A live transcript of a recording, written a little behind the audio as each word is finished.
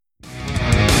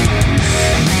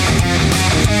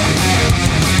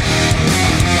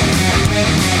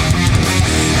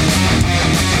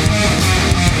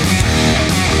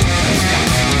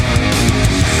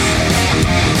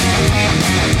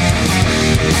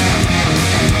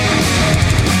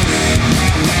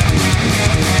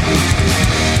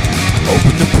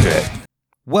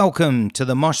Welcome to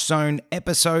the Mosh Zone,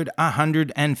 episode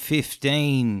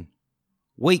 115,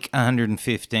 week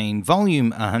 115, volume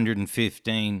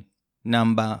 115,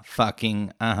 number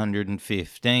fucking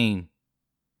 115.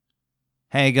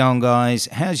 How you going, guys?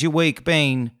 How's your week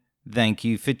been? Thank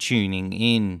you for tuning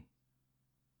in.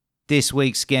 This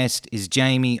week's guest is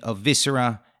Jamie of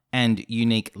Viscera and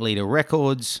Unique Leader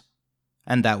Records,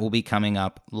 and that will be coming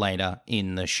up later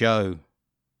in the show.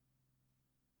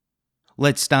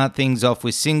 Let's start things off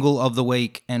with single of the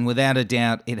week, and without a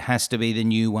doubt, it has to be the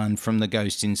new one from The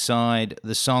Ghost Inside.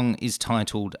 The song is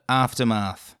titled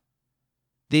Aftermath.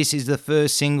 This is the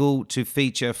first single to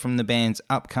feature from the band's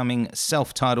upcoming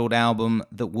self-titled album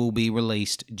that will be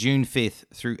released June 5th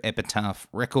through Epitaph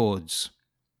Records.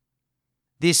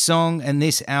 This song and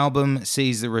this album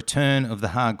sees the return of the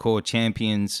hardcore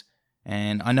champions,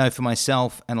 and I know for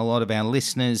myself and a lot of our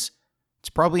listeners, it's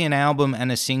probably an album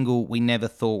and a single we never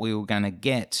thought we were going to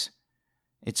get.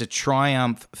 It's a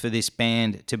triumph for this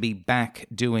band to be back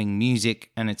doing music,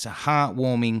 and it's a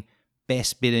heartwarming,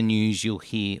 best bit of news you'll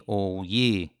hear all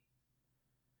year.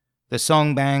 The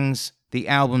song bangs, the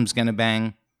album's going to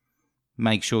bang.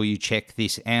 Make sure you check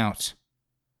this out.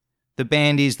 The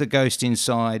band is The Ghost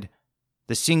Inside.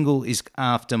 The single is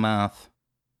Aftermath.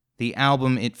 The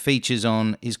album it features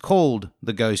on is called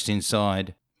The Ghost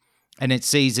Inside, and it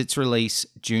sees its release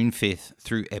June 5th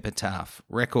through Epitaph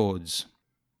Records.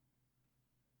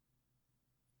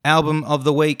 Album of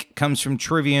the week comes from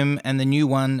Trivium and the new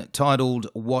one titled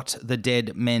What the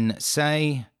Dead Men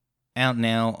Say, out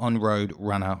now on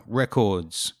Roadrunner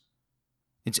Records.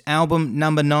 It's album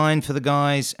number 9 for the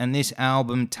guys, and this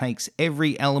album takes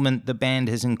every element the band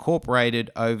has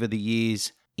incorporated over the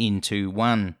years into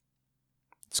one.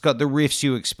 It's got the riffs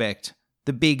you expect,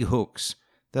 the big hooks,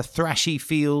 the thrashy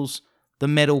feels, the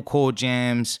metalcore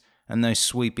jams, and those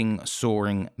sweeping,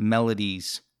 soaring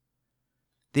melodies.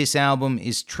 This album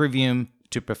is Trivium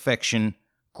to perfection.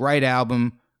 Great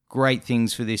album, great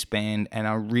things for this band, and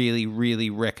I really, really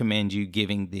recommend you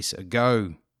giving this a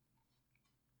go.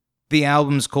 The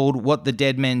album's called What the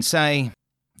Dead Men Say.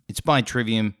 It's by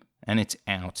Trivium, and it's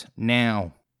out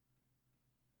now.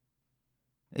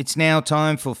 It's now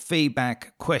time for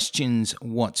feedback, questions,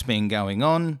 what's been going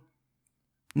on.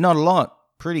 Not a lot.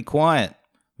 Pretty quiet.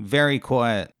 Very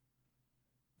quiet.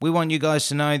 We want you guys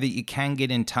to know that you can get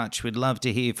in touch. We'd love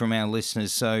to hear from our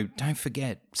listeners, so don't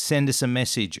forget, send us a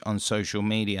message on social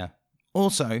media.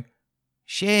 Also,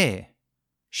 share.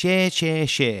 Share.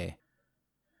 Share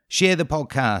the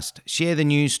podcast. Share the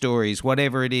news stories,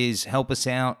 whatever it is. Help us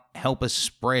out. Help us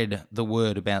spread the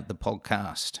word about the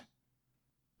podcast.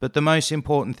 But the most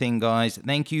important thing, guys,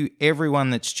 thank you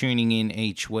everyone that's tuning in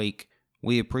each week.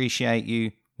 We appreciate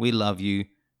you. We love you.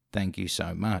 Thank you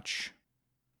so much.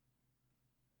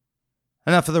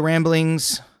 Enough of the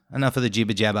ramblings, enough of the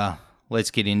jibber jabber. Let's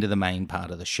get into the main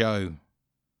part of the show.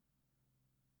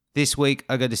 This week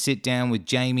I got to sit down with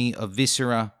Jamie of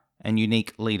Viscera and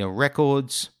Unique Leader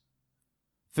Records.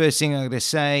 First thing I got to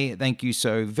say, thank you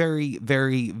so very,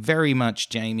 very, very much,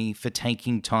 Jamie, for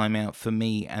taking time out for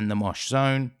me and the Mosh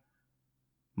Zone.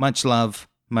 Much love,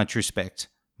 much respect,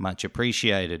 much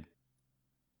appreciated.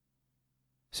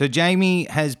 So Jamie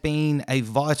has been a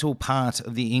vital part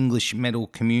of the English metal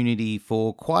community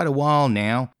for quite a while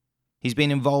now. He's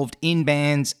been involved in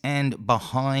bands and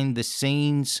behind the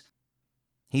scenes.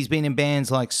 He's been in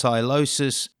bands like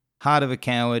Sylosis, Heart of a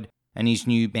Coward, and his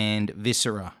new band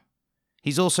Viscera.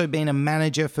 He's also been a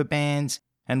manager for bands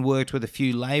and worked with a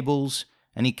few labels,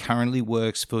 and he currently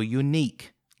works for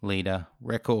Unique Leader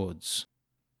Records.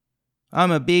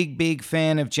 I'm a big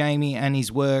fan of Jamie and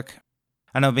his work,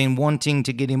 and I've been wanting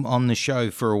to get him on the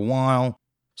show for a while.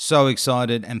 So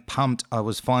excited and pumped I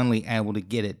was finally able to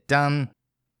get it done.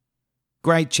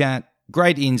 Great chat,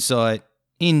 great insight,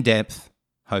 in depth.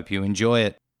 Hope you enjoy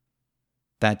it.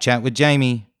 That chat with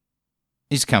Jamie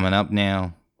is coming up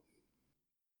now.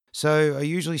 So I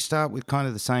usually start with kind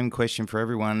of the same question for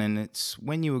everyone, and it's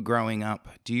when you were growing up,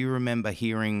 do you remember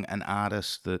hearing an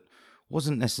artist that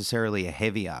wasn't necessarily a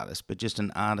heavy artist, but just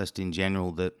an artist in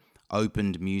general that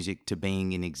opened music to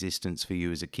being in existence for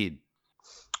you as a kid?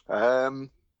 I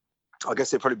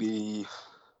guess it'd probably be,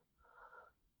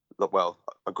 well,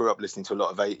 I grew up listening to a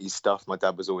lot of 80s stuff. My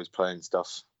dad was always playing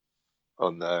stuff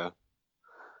on the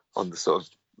sort of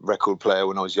record player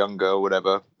when I was younger or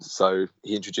whatever, so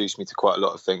he introduced me to quite a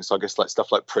lot of things. So I guess like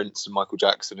stuff like Prince and Michael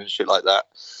Jackson and shit like that,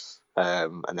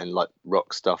 and then like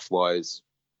rock stuff wise,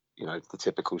 you know, the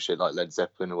typical shit like Led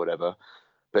Zeppelin or whatever.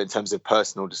 But in terms of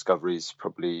personal discoveries,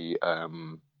 probably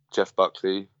Jeff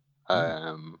Buckley,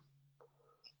 I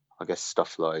guess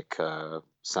stuff like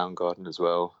Soundgarden as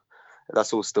well.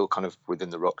 That's all still kind of within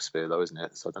the rock sphere, though, isn't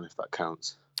it? So I don't know if that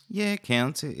counts. Yeah, it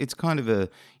counts. It's kind of a,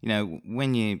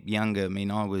 when you're younger, I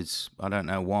mean, I don't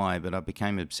know why, but I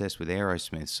became obsessed with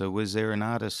Aerosmith. So was there an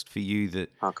artist for you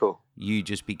that Oh, cool. you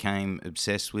just became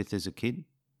obsessed with as a kid?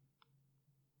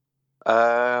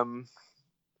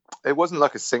 It wasn't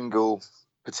like a single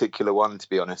particular one, to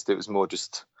be honest. It was more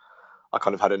just, I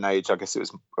kind of had an age, I guess it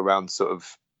was around sort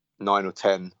of 9 or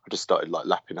 10. I just started like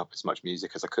lapping up as much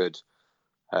music as I could.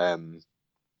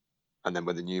 And then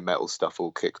when the new metal stuff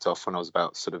all kicked off when I was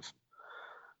about sort of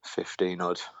 15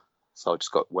 odd, so I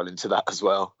just got well into that as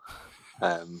well.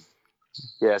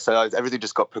 So everything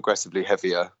just got progressively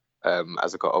heavier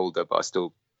as I got older, but I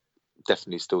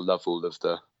definitely still love all of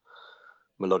the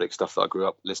melodic stuff that I grew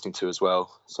up listening to as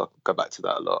well. So I go back to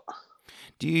that a lot.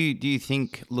 Do you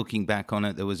think, looking back on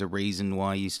it, there was a reason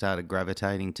why you started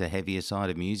gravitating to heavier side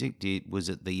of music? Was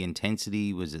it the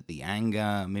intensity? Was it the anger?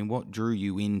 I mean, what drew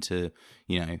you into,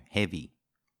 heavy?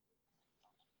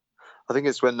 I think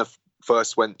it's when I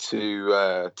first went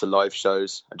to live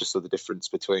shows and just saw the difference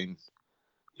between,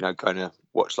 going to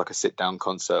watch like a sit down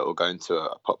concert or going to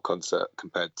a pop concert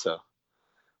compared to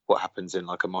what happens in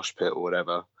like a mosh pit or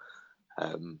whatever.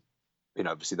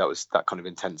 Obviously that kind of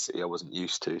intensity I wasn't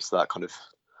used to, so that kind of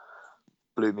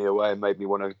blew me away and made me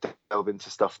want to delve into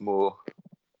stuff more.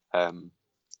 I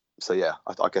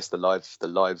guess the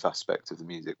live aspect of the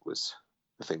music was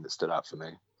the thing that stood out for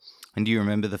me. And do you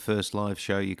remember the first live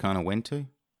show you kind of went to?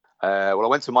 Well, I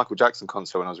went to a Michael Jackson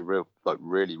concert when I was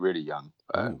really, really young.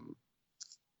 When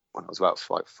I was about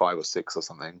 5 or 6 or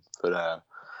something. But I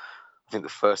think the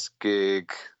first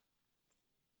gig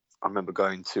I remember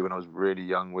going to when I was really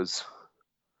young was,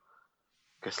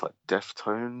 I guess, like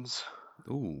Deftones.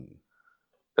 Ooh.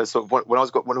 Sort of when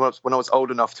I was old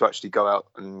enough to actually go out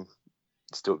and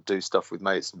still do stuff with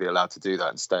mates and be allowed to do that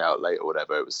and stay out late or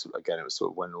whatever. It was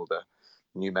sort of when all the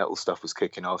new metal stuff was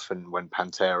kicking off and when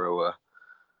Pantera were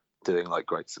doing like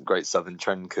Great Southern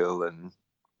Trendkill, and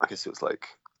I guess it was like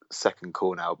second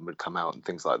Korn album had come out and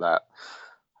things like that.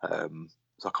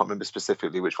 So I can't remember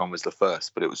specifically which one was the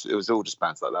first, but it was all just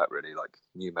bands like that, really, like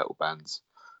new metal bands,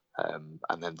 and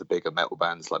then the bigger metal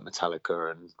bands like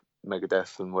Metallica and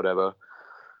Megadeth and whatever.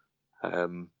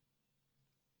 And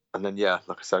then like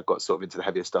I said, I got sort of into the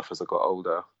heavier stuff as I got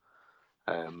older,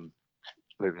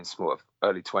 moving into more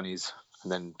early 20s,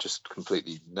 and then just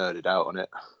completely nerded out on it.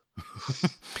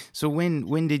 So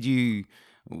when did you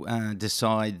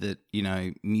decide that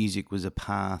music was a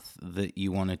path that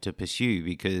you wanted to pursue?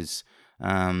 Because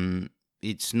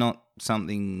it's not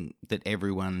something that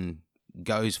everyone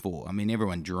goes for. I mean,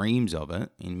 everyone dreams of it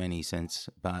in many sense,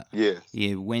 but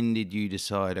when did you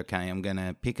decide, okay, I'm going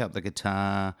to pick up the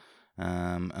guitar,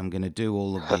 I'm going to do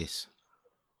all of this?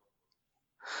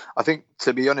 I think,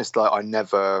 to be honest, like I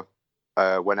never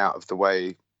went out of the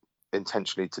way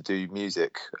intentionally to do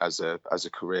music as a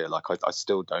career. Like I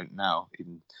still don't now,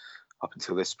 even up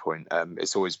until this point.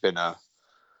 It's always been a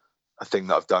thing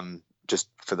that I've done just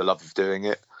for the love of doing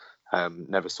it.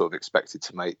 Never sort of expected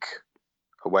to make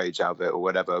a wage out of it or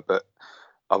whatever, but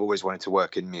I've always wanted to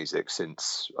work in music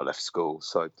since I left school.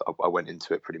 So I went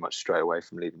into it pretty much straight away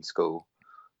from leaving school.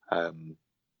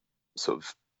 Sort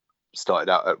of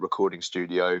started out at recording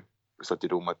studio because I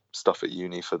did all my stuff at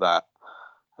uni for that.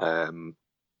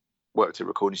 Worked at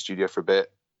recording studio for a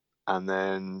bit, and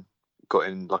then got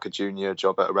in like a junior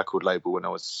job at a record label when I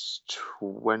was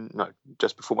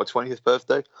just before my 20th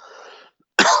birthday.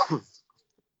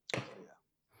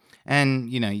 And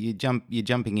you're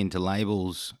jumping into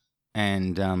labels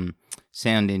and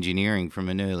sound engineering from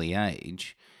an early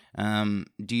age.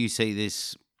 Do you see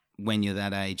this when you're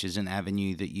that age as an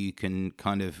avenue that you can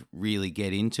kind of really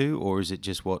get into, or is it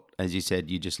just what, as you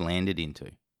said, you just landed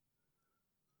into?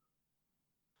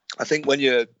 I think when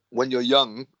you're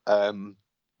young,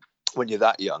 when you're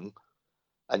that young,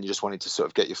 and you just wanted to sort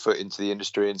of get your foot into the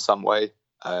industry in some way,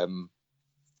 often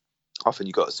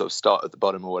you got to sort of start at the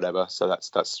bottom or whatever. So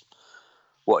that's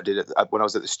what I did when I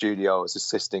was at the studio. I was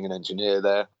assisting an engineer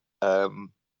there, and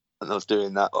I was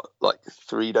doing that like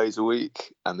 3 days a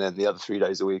week, and then the other 3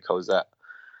 days a week I was at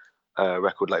a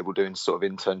record label doing sort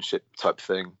of internship type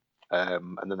thing,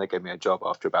 and then they gave me a job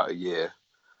after about a year.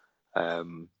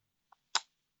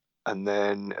 And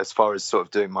then as far as sort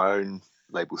of doing my own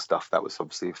label stuff, that was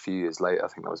obviously a few years later. I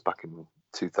think that was back in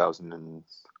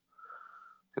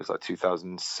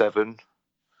 2007.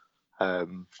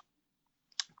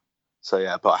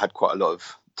 But I had quite a lot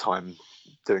of time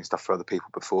doing stuff for other people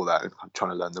before that and trying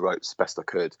to learn the ropes best I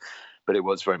could. But it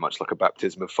was very much like a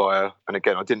baptism of fire. And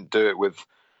again, I didn't do it with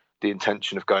the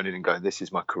intention of going in and going, this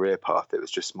is my career path. It was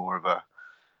just more of a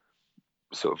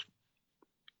sort of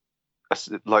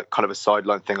like kind of a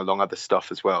sideline thing along other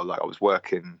stuff as well. Like I was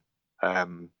working,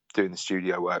 doing the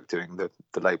studio work, doing the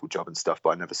label job and stuff, but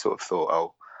I never sort of thought,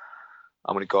 oh,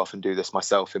 I'm going to go off and do this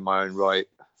myself in my own right.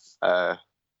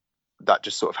 That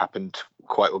just sort of happened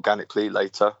quite organically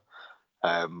later.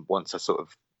 Once I sort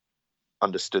of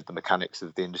understood the mechanics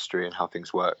of the industry and how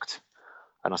things worked,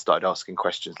 and I started asking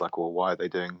questions like, well, why are they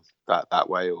doing that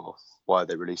way, or why are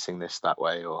they releasing this that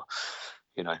way, or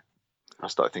I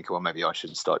started thinking, well, maybe I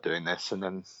shouldn't start doing this, and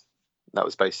then that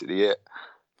was basically it.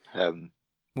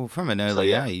 Well, from an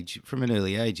early age,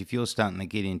 if you're starting to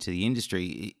get into the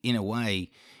industry, in a way,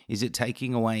 is it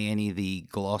taking away any of the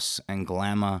gloss and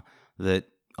glamour that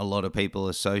a lot of people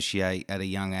associate at a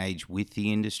young age with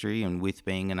the industry and with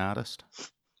being an artist?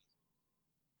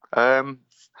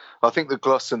 I think the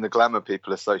gloss and the glamour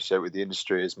people associate with the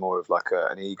industry is more of like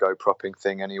an ego propping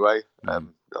thing anyway.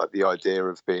 Like the idea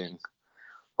of being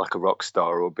like a rock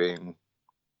star or being,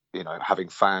 having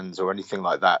fans or anything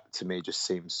like that, to me just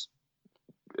seems,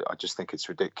 I just think it's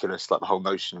ridiculous. Like the whole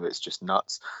notion of it's just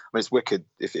nuts. I mean, it's wicked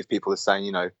if people are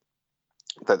saying,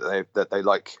 that they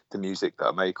like the music that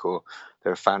I make, or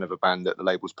they're a fan of a band that the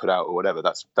labels put out or whatever.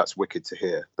 That's wicked to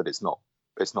hear, but it's not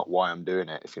why I'm doing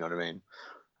it, if you know what I mean.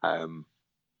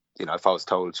 If I was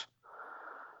told,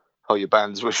 oh, your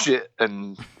bands were shit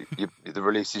and the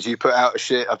releases you put out are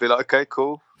shit, I'd be like, okay,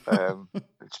 cool.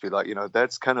 It'd be like,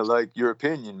 that's kind of like your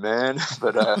opinion, man.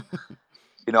 But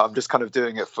I'm just kind of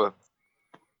doing it for,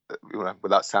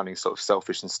 without sounding sort of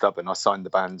selfish and stubborn. I sign the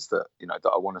bands that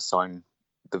that I want to sign,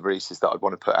 the releases that I'd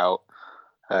want to put out,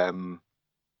 and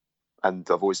I've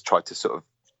always tried to sort of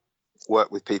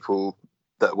work with people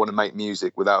that want to make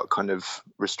music without kind of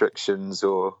restrictions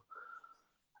or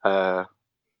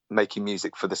making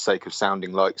music for the sake of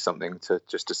sounding like something, to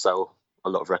sell a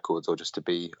lot of records or just to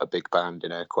be a big band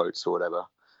in air quotes or whatever.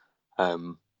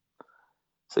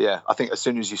 So yeah, I think as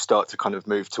soon as you start to kind of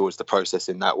move towards the process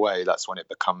in that way, that's when it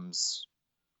becomes,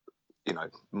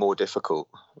 more difficult,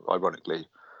 ironically,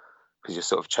 because you're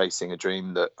sort of chasing a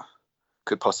dream that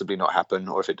could possibly not happen,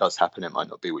 or if it does happen, it might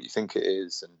not be what you think it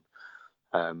is.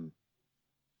 And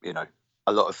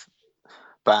a lot of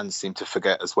bands seem to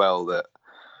forget as well that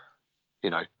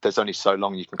there's only so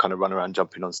long you can kind of run around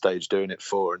jumping on stage doing it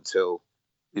for until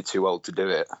you're too old to do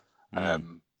it.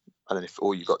 And then if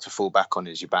all you got to fall back on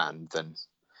is your band, then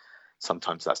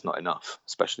sometimes that's not enough,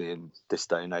 especially in this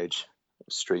day and age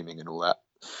of streaming and all that.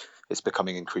 It's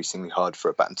becoming increasingly hard for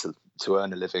a band to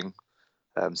earn a living.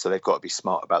 So they've got to be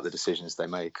smart about the decisions they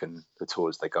make and the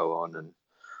tours they go on, and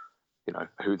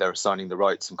who they're assigning the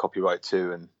rights and copyright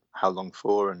to and how long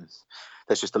for. And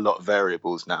there's just a lot of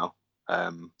variables now.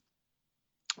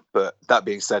 But that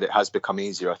being said, it has become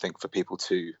easier, I think, for people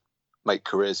to make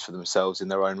careers for themselves in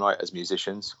their own right as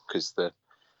musicians, because the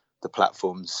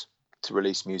platforms to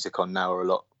release music on now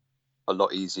are a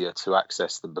lot easier to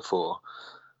access than before.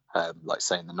 Like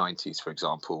say in the 90s, for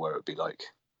example, where it would be like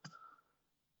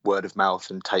word of mouth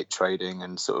and tape trading,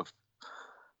 and sort of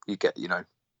you get,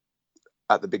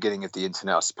 at the beginning of the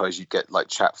internet, I suppose you'd get like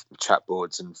chat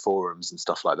boards and forums and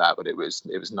stuff like that, but it was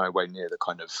nowhere near the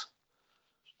kind of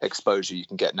exposure you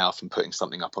can get now from putting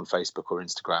something up on Facebook or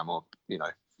Instagram or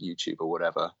YouTube or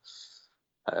whatever.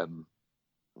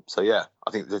 So yeah,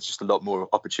 I think there's just a lot more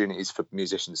opportunities for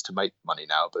musicians to make money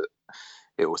now, but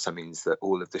it also means that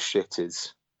all of the shit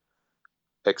is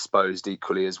exposed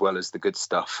equally as well as the good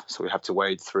stuff. So we have to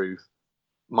wade through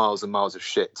miles and miles of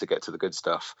shit to get to the good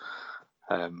stuff.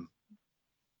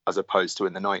 As opposed to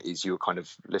in the 90s, you were kind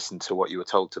of listen to what you were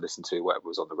told to listen to, whatever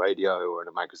was on the radio or in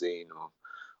a magazine or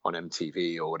on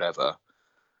MTV or whatever.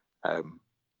 I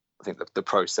think the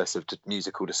process of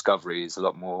musical discovery is a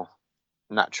lot more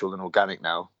natural and organic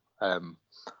now. And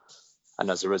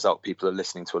as a result, people are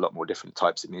listening to a lot more different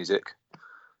types of music,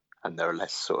 and they're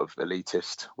less sort of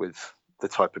elitist with the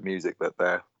type of music that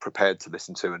they're prepared to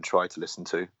listen to and try to listen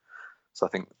to. So I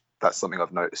think that's something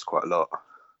I've noticed quite a lot.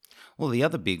 Well, the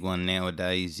other big one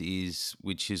nowadays is,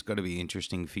 which has got to be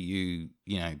interesting for you,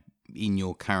 in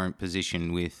your current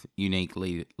position with Unique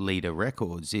Leader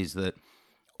Records, is that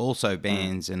also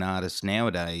bands and artists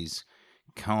nowadays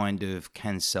kind of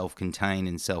can self-contain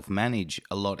and self-manage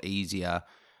a lot easier,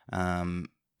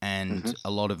 and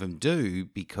a lot of them do,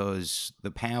 because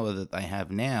the power that they have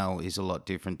now is a lot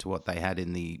different to what they had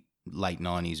in the late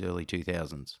 90s, early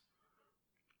 2000s.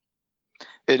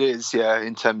 It is, yeah,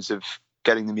 in terms of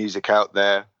getting the music out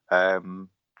there. The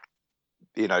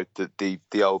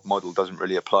old model doesn't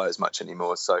really apply as much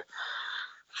anymore. So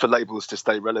for labels to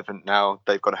stay relevant now,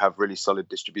 they've got to have really solid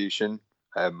distribution.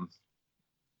 I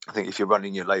think if you're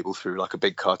running your label through like a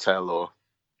big cartel or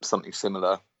something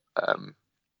similar,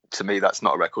 to me, that's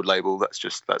not a record label.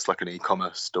 That's like an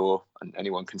e-commerce store, and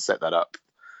anyone can set that up.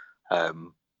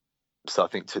 So I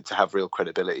think to have real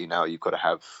credibility now, you've got to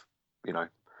have, you know,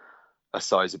 a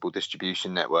sizable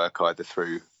distribution network, either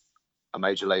through a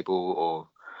major label or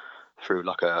through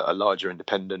like a larger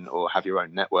independent, or have your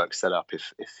own network set up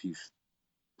if you've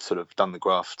sort of done the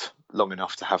graft long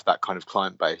enough to have that kind of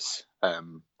client base. So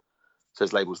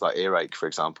there's labels like Earache, for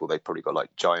example, they've probably got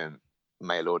like giant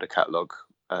mail order catalog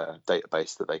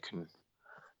database that they can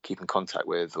keep in contact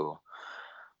with, or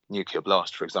Nuclear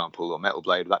Blast, for example, or Metal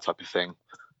Blade, that type of thing.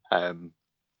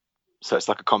 So it's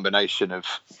like a combination of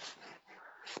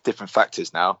different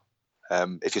factors now.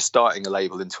 If you're starting a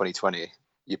label in 2020,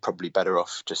 you're probably better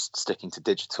off just sticking to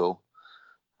digital.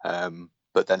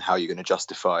 But then how are you going to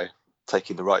justify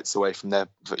taking the rights away from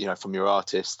from your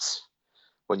artists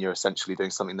when you're essentially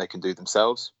doing something they can do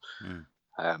themselves?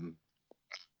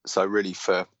 So really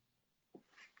for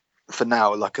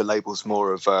now, like a label's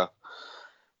more of a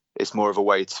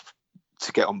way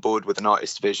to get on board with an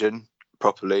artist's vision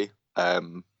properly.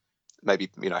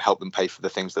 Maybe, help them pay for the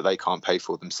things that they can't pay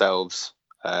for themselves.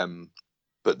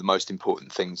 But the most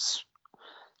important thing's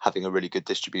having a really good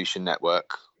distribution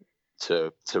network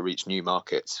to reach new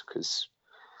markets, because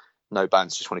no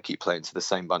bands just want to keep playing to the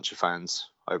same bunch of fans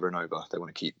over and over. They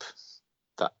want to keep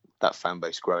that fan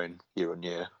base growing year on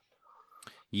year.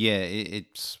 Yeah,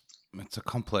 it's a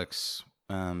complex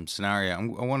scenario.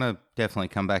 I want to definitely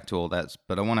come back to all that,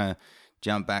 but I want to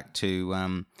jump back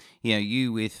to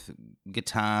you with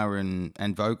guitar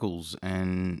and vocals,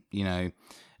 and I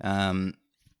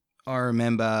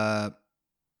remember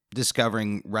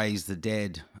discovering Raise the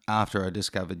Dead after I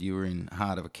discovered you were in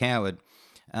Heart of a Coward.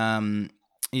 How'd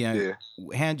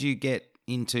you get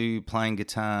into playing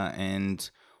guitar, and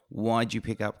why'd you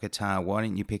pick up guitar? Why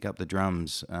didn't you pick up the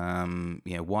drums?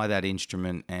 Why that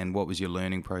instrument, and what was your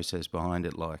learning process behind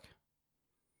it like?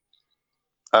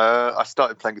 I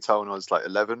started playing guitar when I was like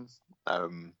 11.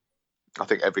 I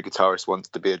think every guitarist wants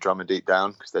to be a drummer deep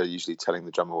down, because they're usually telling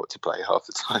the drummer what to play half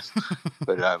the time.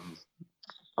 But I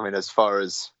mean, as far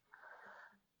as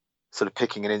sort of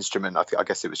picking an instrument, I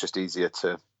guess it was just easier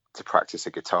to practice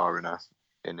a guitar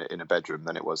in a bedroom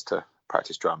than it was to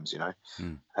practice drums,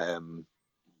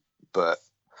 But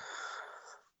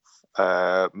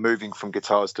moving from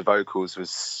guitars to vocals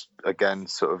was, again,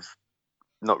 sort of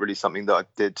not really something that I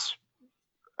did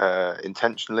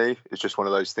intentionally. It's just one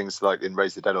of those things, like in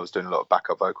Raise the Dead, I was doing a lot of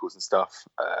backup vocals and stuff.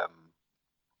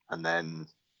 And then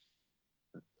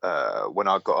when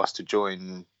I got asked to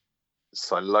join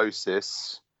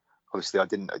Sylosis, obviously I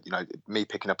didn't, me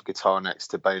picking up a guitar next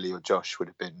to Bailey or Josh would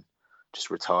have been just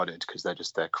retarded, because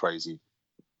they're crazy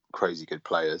good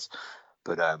players.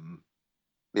 But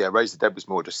Raise the Dead was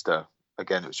more just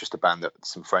again, it was just a band that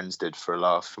some friends did for a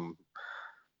laugh, and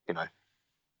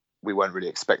we weren't really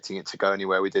expecting it to go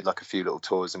anywhere. We did like a few little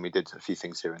tours, and we did a few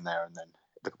things here and there, and then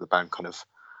the band kind of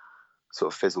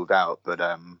sort of fizzled out. But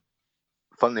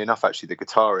funnily enough, actually, the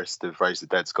guitarist of Raise the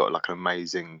Dead's got like an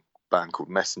amazing band called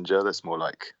Messenger that's more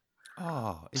like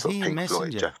is he in Messenger?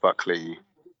 Floyd, Jeff Buckley.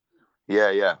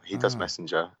 Yeah, he does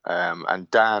Messenger.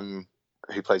 And Dan,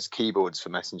 who plays keyboards for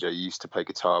Messenger, used to play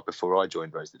guitar before I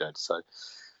joined Raise the Dead. So,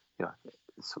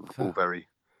 it's sort of all very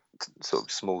sort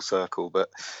of small circle. But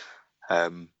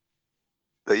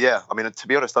yeah, I mean, to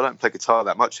be honest, I don't play guitar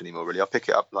that much anymore, really. I pick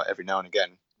it up like every now and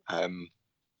again,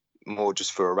 more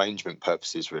just for arrangement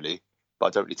purposes, really. But I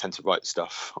don't really tend to write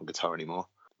stuff on guitar anymore.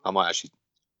 I might actually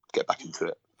get back into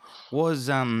it. Was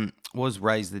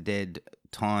Raise the Dead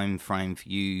time frame for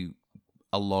you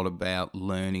a lot about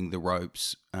learning the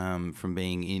ropes from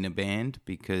being in a band?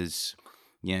 Because,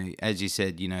 as you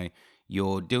said,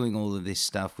 you're doing all of this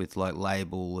stuff with like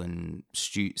label and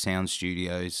sound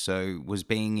studios. So was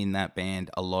being in that band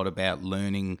a lot about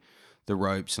learning the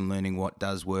ropes and learning what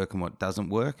does work and what doesn't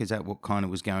work? Is that what kind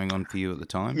of was going on for you at the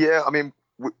time? Yeah, I mean,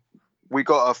 we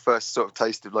got our first sort of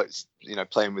taste of like,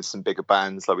 playing with some bigger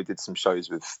bands. Like we did some shows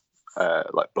with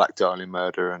like Black Dahlia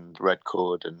Murder and Red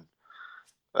Chord and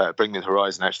Bring Me the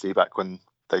Horizon, actually, back when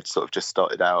they'd sort of just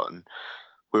started out. And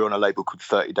we were on a label called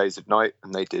 30 Days of Night,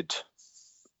 and they did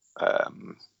a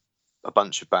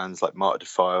bunch of bands like Martyr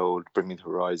Defiled, Bring Me the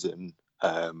Horizon,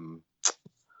 trying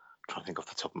to think off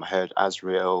the top of my head,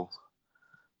 Azrael,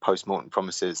 Postmortem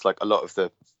Promises, like a lot of the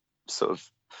sort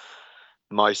of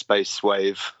MySpace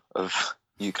wave of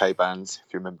UK bands,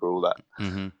 if you remember all that.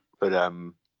 Mm-hmm.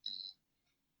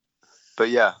 But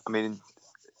yeah, I mean,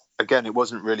 again, it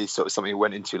wasn't really sort of something we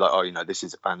went into like, this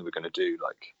is a band that we're going to do,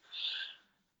 like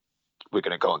we're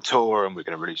going to go on tour and we're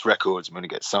going to release records and we're going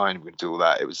to get signed, we're going to do all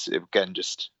that. It was, again,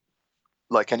 just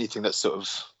like anything that's sort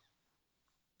of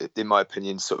in my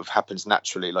opinion, sort of happens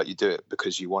naturally. Like, you do it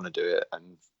because you want to do it,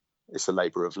 and it's a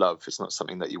labour of love. It's not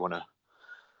something that you want to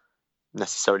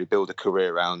necessarily build a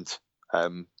career around.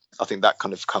 I think that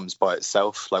kind of comes by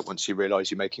itself. Like, once you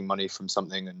realise you're making money from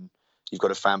something, and you've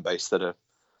got a fan base that are,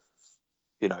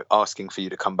 asking for you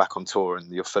to come back on tour,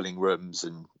 and you're filling rooms,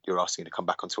 and you're asking to come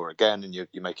back on tour again, and you're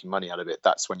making money out of it,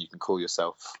 that's when you can call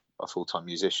yourself a full-time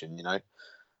musician.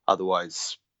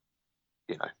 Otherwise,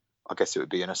 I guess it would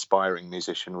be an aspiring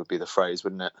musician would be the phrase,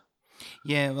 wouldn't it?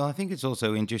 Yeah, well, I think it's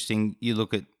also interesting. You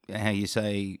look at how you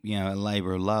say, a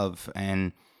labour of love,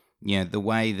 and the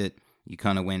way that you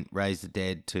kind of went Raise the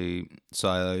Dead to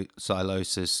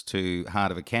Sylosis to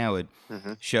Heart of a Coward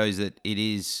shows that it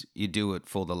is, you do it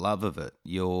for the love of it.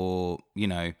 You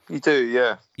do,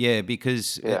 yeah. Yeah,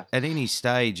 because at any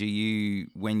stage, are you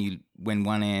when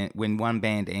one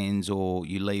band ends or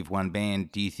you leave one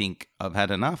band, do you think I've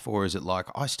had enough, or is it like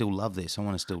I still love this, I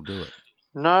want to still do it?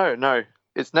 No,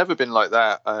 it's never been like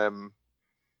that.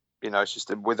 It's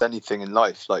just with anything in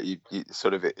life, like you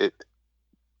sort of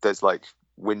there's like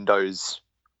windows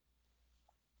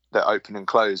that open and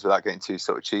close without getting too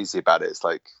sort of cheesy about it. It's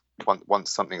like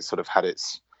once something's sort of had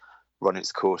its run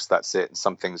its course, that's it. And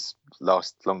some things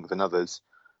last longer than others.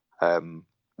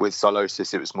 With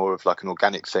Sylosis, it was more of like an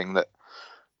organic thing that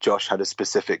Josh had a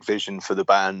specific vision for the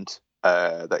band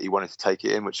that he wanted to take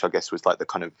it in, which I guess was like the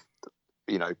kind of,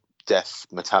 Death,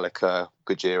 Metallica,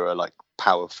 Gojira, like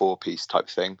power 4-piece type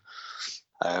thing.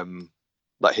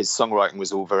 Like, his songwriting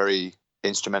was all very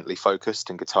instrumentally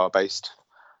focused and guitar based,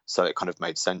 so it kind of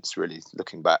made sense, really,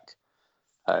 looking back.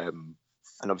 And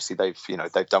obviously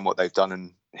they've done what they've done,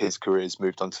 and his career's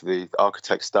moved on to the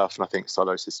Architect stuff, and I think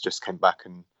Sylosis just came back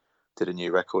and did a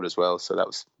new record as well, so that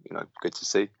was good to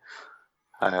see.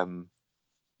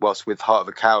 Whilst with Heart of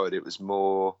a Coward, it was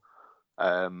more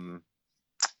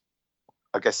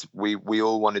I guess we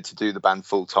all wanted to do the band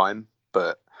full time,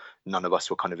 but none of us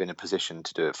were kind of in a position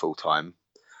to do it full time.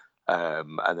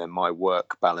 And then my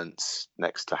work balance,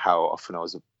 next to how often I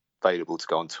was available to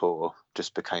go on tour,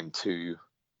 just became too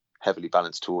heavily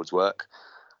balanced towards work.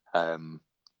 And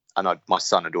my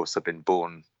son had also been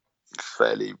born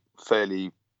fairly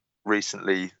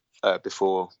recently,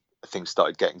 before things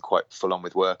started getting quite full on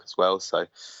with work as well. So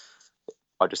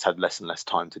I just had less and less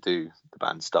time to do the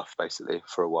band stuff, basically,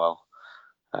 for a while.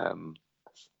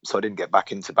 So I didn't get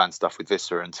back into band stuff with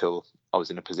Viscera until I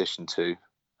was in a position to.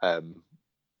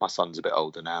 My son's a bit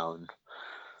older now, and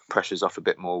pressure's off a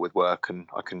bit more with work, and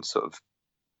I can sort of,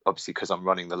 obviously because I'm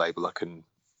running the label, I can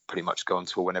pretty much go on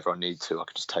tour whenever I need to. I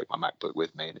can just take my MacBook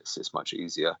with me, and it's much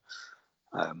easier.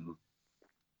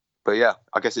 But yeah,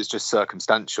 I guess it's just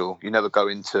circumstantial. You never go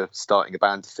into starting a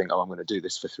band to think, I'm going to do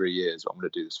this for 3 years, or I'm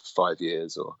going to do this for 5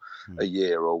 years, or a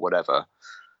year, or whatever.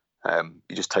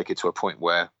 You just take it to a point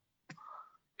where,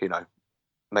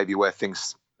 maybe where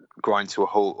things grind to a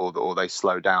halt, or they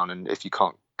slow down, and if you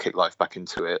can't kick life back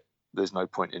into it, there's no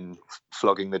point in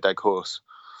flogging the dead horse.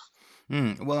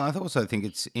 Well, I also think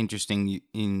it's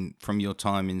interesting from your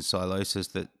time in Sylosis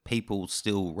that people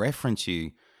still reference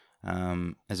you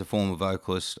as a former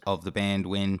vocalist of the band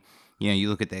when you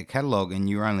look at their catalogue and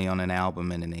you're only on an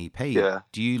album and an EP. Yeah.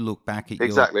 Do you look back at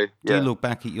you look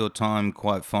back at your time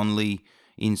quite fondly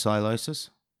in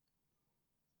Sylosis?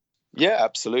 Yeah,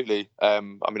 absolutely.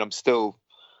 I'm still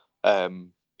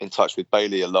in touch with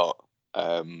Bailey a lot,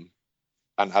 and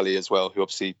Ali as well, who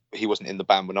obviously he wasn't in the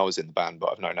band when I was in the band,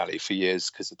 but I've known Ali for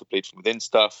years because of the Bleed From Within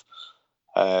stuff.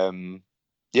 To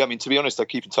be honest, I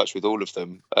keep in touch with all of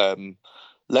them.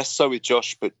 Less so with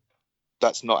Josh, but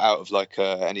that's not out of like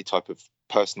any type of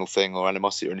personal thing or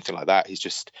animosity or anything like that. He's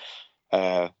just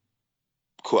caught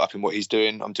up in what he's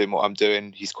doing. I'm doing what I'm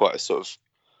doing. He's quite a sort of,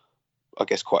 I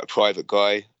guess, quite a private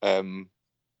guy,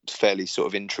 fairly sort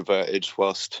of introverted,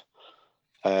 whilst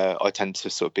I tend to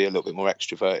sort of be a little bit more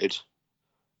extroverted.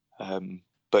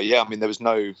 But yeah, there was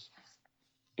no,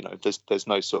 there's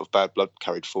no sort of bad blood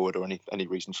carried forward or any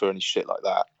reason for any shit like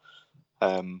that.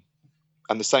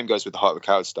 And the same goes with the Heart of a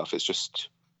Coward stuff. It's just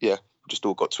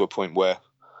all got to a point where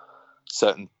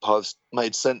certain paths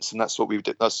made sense, and that's what we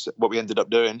did. That's what we ended up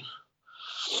doing.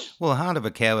 Well, Heart of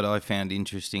a Coward I found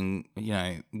interesting,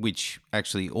 which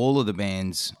actually all of the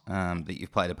bands that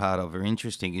you've played a part of are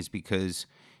interesting, is because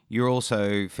you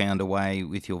also found a way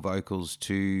with your vocals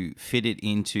to fit it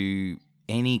into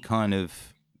any kind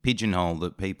of pigeonhole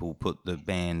that people put the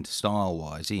band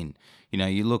style-wise in.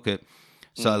 You look at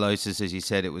Sylosis, as you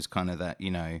said, it was kind of that,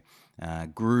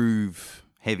 groove,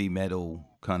 heavy metal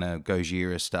kind of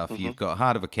Gojira stuff. Mm-hmm. You've got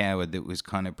Heart of a Coward that was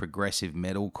kind of progressive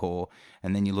metalcore,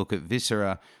 and then you look at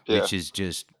Viscera, which is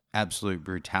just absolute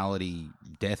brutality,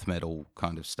 death metal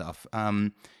kind of stuff.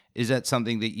 Is that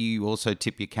something that you also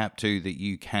tip your cap to, that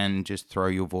you can just throw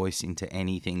your voice into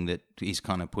anything that is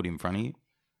kind of put in front of you?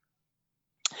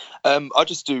 I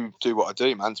just do what I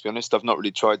do, man. To be honest, I've not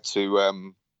really tried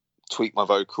to tweak my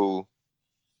vocal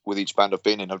with each band I've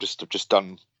been in. I've just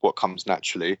done what comes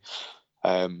naturally.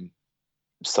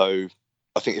 So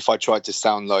I think if I tried to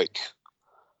sound like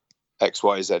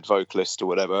XYZ vocalist or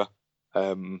whatever,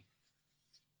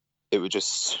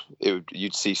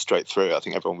 you'd see straight through it. I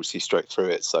think everyone would see straight through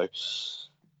it. So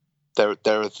there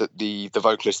are the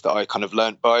vocalists that I kind of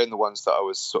learnt by, and the ones that I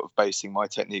was sort of basing my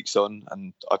techniques on,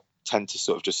 and I tend to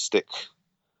sort of just stick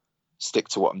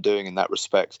to what I'm doing in that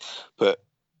respect. But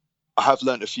I have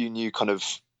learnt a few new kind of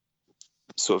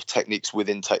sort of techniques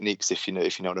within techniques, if you know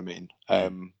what I mean.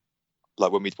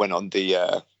 Like when we went on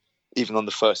the even on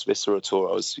the first Viscera tour,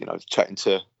 I was chatting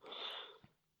to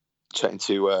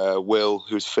Will,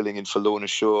 who was filling in for Lorna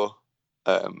Shaw,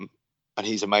 and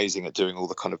he's amazing at doing all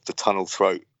the kind of the tunnel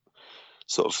throat,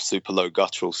 sort of super low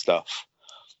guttural stuff.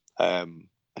 And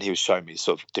he was showing me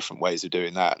sort of different ways of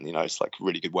doing that, and it's like a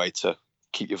really good way to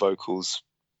keep your vocals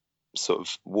sort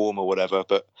of warm or whatever.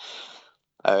 But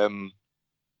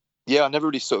yeah, I never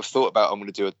really sort of thought about I'm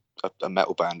going to do a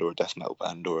metal band or a death metal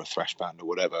band or a thrash band or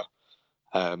whatever.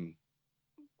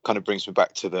 Kind of brings me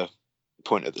back to the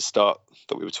point at the start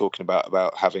that we were talking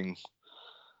about having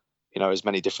as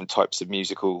many different types of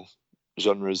musical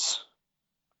genres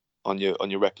on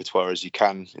your repertoire as you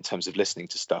can in terms of listening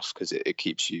to stuff, because it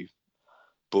keeps you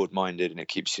broad-minded and it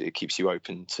keeps you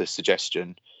open to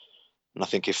suggestion. And I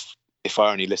think if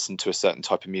I only listened to a certain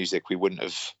type of music, we wouldn't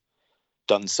have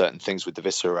done certain things with the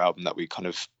Viscera album that we kind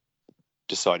of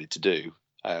decided to do.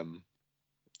 There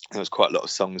was quite a lot of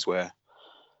songs where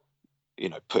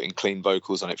putting clean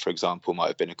vocals on it, for example, might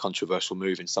have been a controversial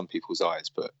move in some people's eyes,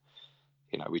 but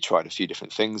we tried a few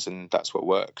different things and that's what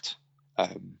worked.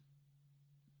 And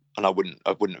I wouldn't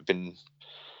have been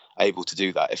able to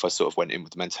do that if I sort of went in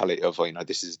with the mentality of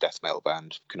this is a death metal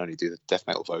band, we can only do the death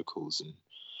metal vocals. And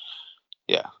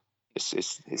yeah, it's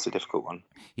a difficult one.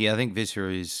 Yeah, I think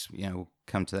Viscera is, we'll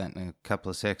come to that in a couple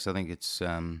of secs. I think it's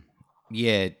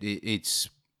it's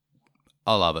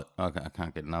I love it. I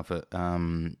can't get enough of it.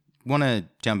 Want to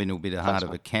jump into a bit of Heart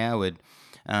of a Coward.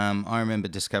 I remember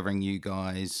discovering you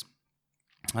guys,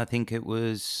 I think it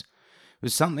was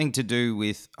something to do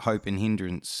with Hope and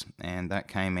Hindrance, and that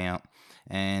came out.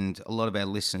 And a lot of our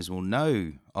listeners will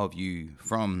know of you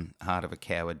from Heart of a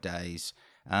Coward days.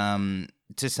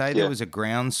 To say there was a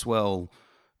groundswell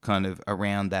kind of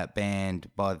around that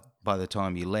band by the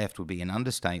time you left would be an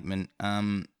understatement.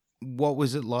 What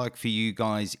was it like for you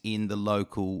guys in the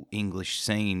local English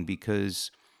scene?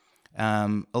 Because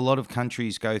a lot of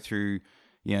countries go through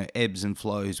ebbs and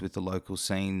flows with the local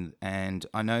scene, and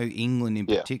I know England in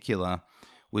particular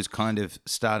was kind of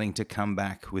starting to come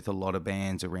back with a lot of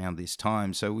bands around this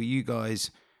time. So were you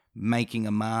guys making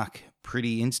a mark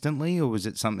pretty instantly, or was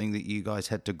it something that you guys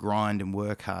had to grind and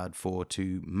work hard for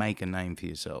to make a name for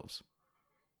yourselves?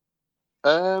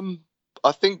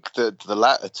 I think the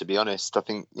latter, to be honest. I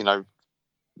think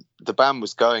the band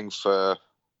was going for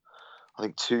I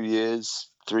think 2 years,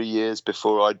 3 years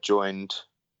before I joined.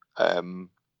 It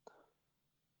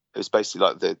was basically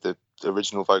like the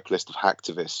original vocalist of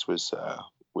Hacktivist was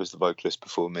the vocalist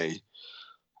before me.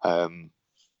 I'm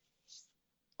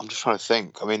just trying to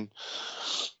think. I mean,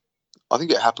 I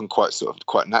think it happened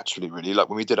quite naturally, really. Like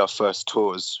when we did our first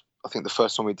tours, I think the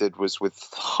first one we did was with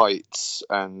Heights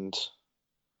and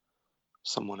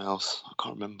someone else. I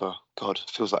can't remember. God, it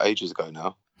feels like ages ago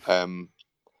now.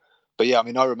 But yeah, I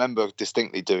mean, I remember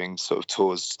distinctly doing sort of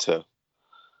tours to,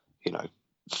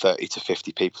 30 to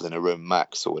 50 people in a room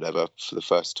max or whatever for the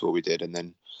first tour we did. And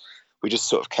then we just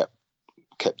sort of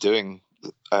kept doing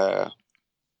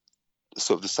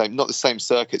sort of the same, not the same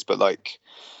circuits, but like,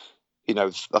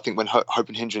 I think when Hope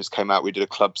and Hindrance came out, we did a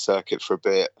club circuit for a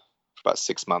bit, for about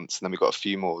 6 months. And then we got a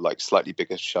few more like slightly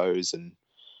bigger shows and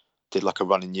did like a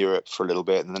run in Europe for a little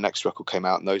bit. And the next record came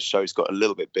out and those shows got a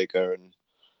little bit bigger and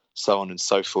so on and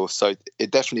so forth. So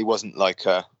it definitely wasn't like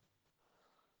a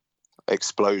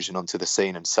explosion onto the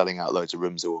scene and selling out loads of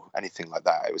rooms or anything like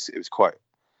that. It was quite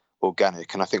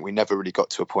organic. And I think we never really got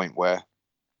to a point where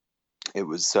it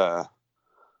was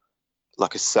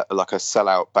like a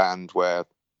sellout band where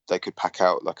they could pack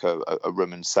out like a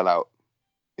room and sell out,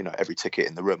 every ticket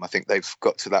in the room. I think they've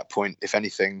got to that point, if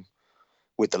anything,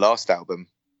 with the last album,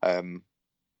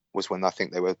 was when I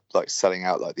think they were like selling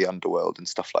out like the Underworld and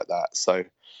stuff like that. So,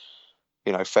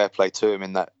 fair play to them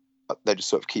in that they just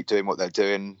sort of keep doing what they're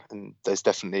doing. And there's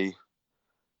definitely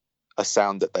a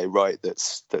sound that they write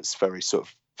that's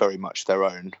very much their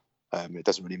own. It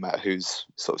doesn't really matter who's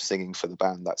sort of singing for the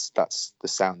band. That's the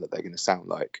sound that they're going to sound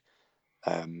like.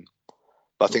 But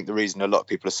I think the reason a lot of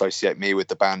people associate me with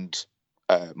the band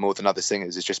more than other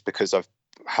singers is just because I've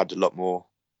had a lot more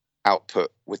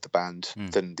output with the band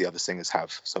than the other singers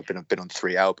have. So I've been on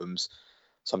 3 albums.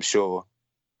 So I'm sure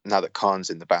now that Khan's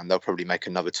in the band, they'll probably make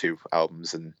another 2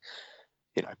 albums, and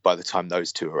by the time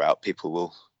those 2 are out, people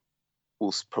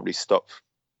will probably stop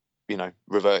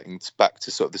reverting back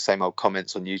to sort of the same old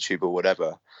comments on YouTube or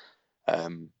whatever.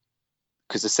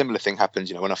 Because a similar thing happened,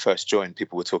 when I first joined,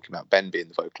 people were talking about Ben being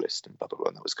the vocalist and blah, blah, blah,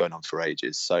 and that was going on for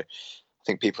ages. So I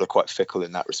think people are quite fickle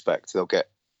in that respect. They'll get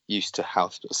used to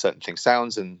how a certain thing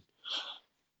sounds and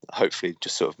hopefully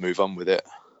just sort of move on with it.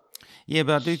 Yeah,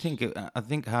 but I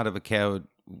think Heart of a Coward,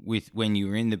 with when you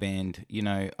were in the band,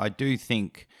 I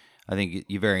think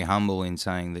you're very humble in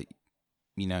saying that,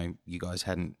 you guys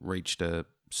hadn't reached a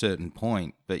certain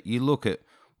point, but you look at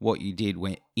what you did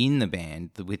when in the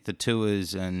band with the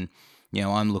tours, and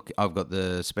I've got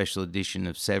the special edition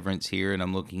of Severance here, and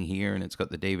I'm looking here, and it's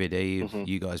got the DVD of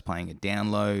you guys playing a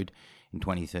Download in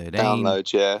 2013.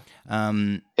 Download, yeah.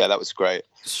 Yeah, that was great.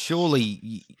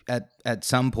 Surely, at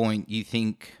some point, you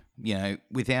think,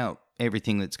 without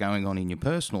everything that's going on in your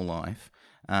personal life,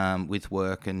 with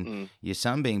work and your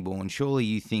son being born, surely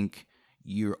you think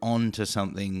you're on to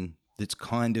something that's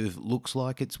kind of looks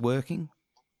like it's working?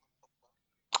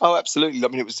 Oh, absolutely. I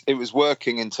mean, it was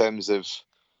working in terms of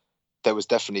there was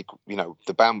definitely,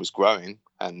 the band was growing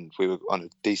and we were on a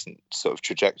decent sort of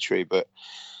trajectory, but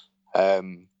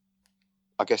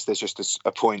I guess there's just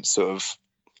a point sort of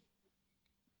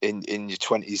in your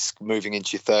 20s moving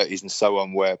into your 30s and so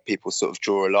on, where people sort of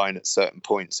draw a line at certain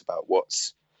points about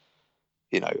what's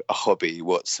a hobby,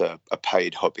 what's a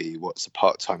paid hobby, what's a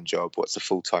part-time job, what's a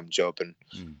full-time job, and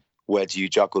where do you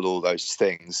juggle all those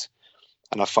things.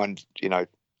 And I find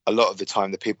a lot of the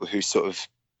time the people who sort of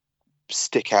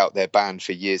stick out their band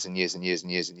for years and years and years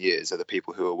and years and years are the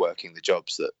people who are working the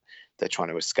jobs that they're trying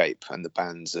to escape, and the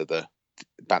bands are the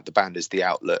band is the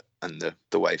outlet and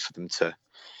the way for them to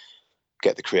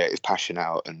get the creative passion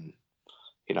out and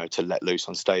to let loose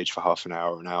on stage for half an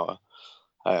hour or an hour,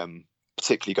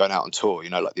 particularly going out on tour.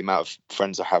 Like the amount of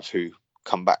friends I have who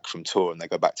come back from tour and they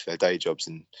go back to their day jobs,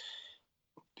 and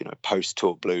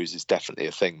post-tour blues is definitely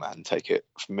a thing, man. Take it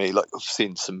from me, like I've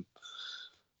seen some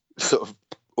sort of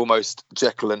almost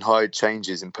Jekyll and Hyde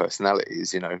changes in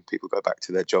personalities. People go back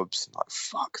to their jobs and like,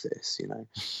 fuck this,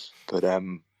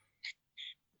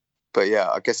 but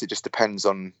yeah, I guess it just depends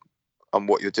on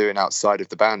what you're doing outside of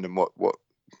the band and what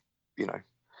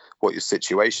your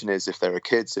situation is. If there are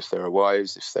kids, if there are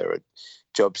wives, if there are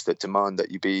jobs that demand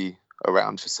that you be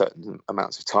around for certain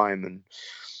amounts of time, and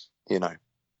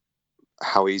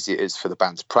how easy it is for the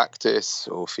band to practice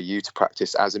or for you to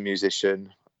practice as a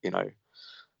musician,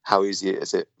 how easy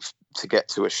is it to get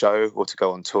to a show or to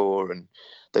go on tour. And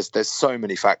there's so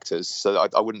many factors. So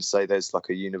I wouldn't say there's like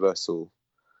a universal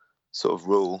sort of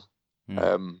rule.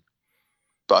 But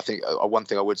I think one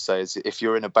thing I would say is if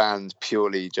you're in a band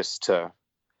purely just to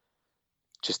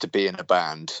be in a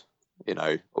band,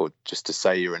 or just to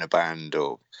say you're in a band,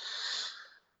 or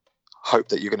hope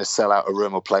that you're going to sell out a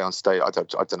room or play on stage, I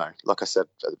don't know. Like I said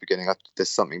at the beginning, there's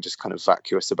something just kind of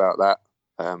vacuous about that.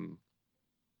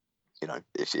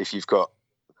 If you've got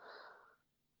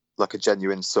like a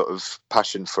genuine sort of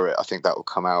passion for it, I think that will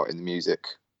come out in the music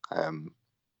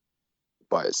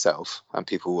by itself, and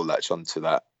people will latch on to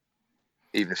that,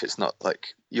 even if it's not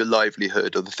like your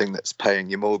livelihood or the thing that's paying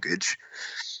your mortgage.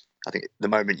 I think the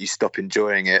moment you stop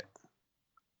enjoying it,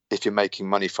 if you're making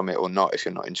money from it or not, if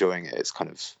you're not enjoying it, it's kind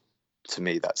of, to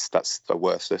me, that's a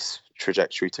worthless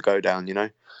trajectory to go down,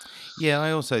 Yeah,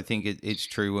 I also think it's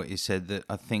true what you said, that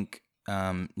I think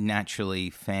naturally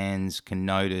fans can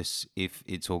notice if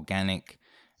it's organic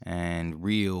and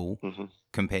real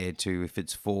compared to if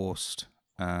it's forced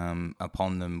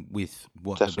upon them with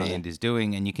what Definitely. The band is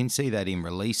doing. And you can see that in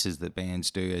releases that bands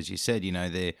do. As you said,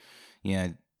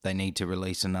 they need to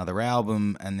release another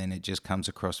album, and then it just comes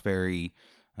across very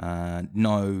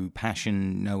no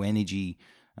passion, no energy.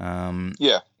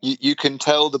 Yeah, you can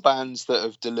tell the bands that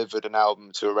have delivered an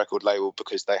album to a record label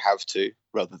because they have to,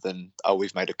 rather than, oh,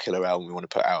 we've made a killer album we want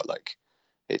to put out. Like,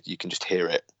 you can just hear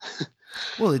it.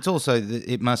 Well, it's also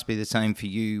it must be the same for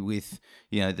you with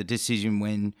the decision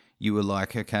when you were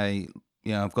like, okay,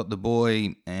 I've got the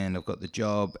boy and I've got the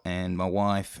job and my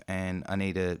wife, and I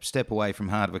need to step away from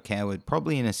Heart of a Coward,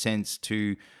 probably in a sense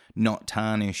to not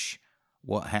tarnish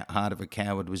what Heart of a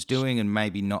Coward was doing and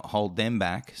maybe not hold them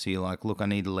back. So you're like, look, I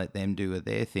need to let them do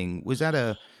their thing. Was that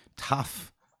a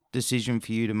tough decision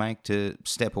for you to make, to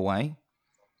step away?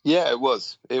 Yeah, it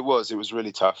was. It was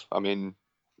really tough. I mean,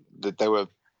 there were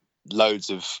loads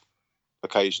of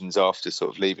occasions after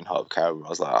sort of leaving Heart of Cow where I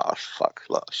was like, oh fuck,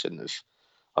 like I shouldn't have.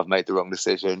 I've made the wrong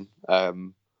decision.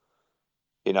 And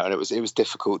it was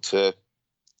difficult to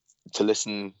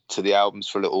listen to the albums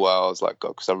for a little while. I was like, God,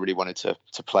 because I really wanted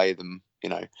to play them,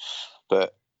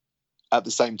 But at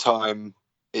the same time,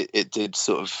 it did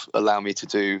sort of allow me to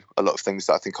do a lot of things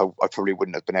that I think I probably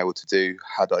wouldn't have been able to do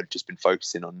had I just been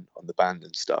focusing on the band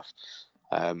and stuff.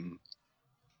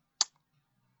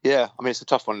 Yeah, I mean, it's a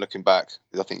tough one looking back.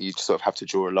 I think you sort of have to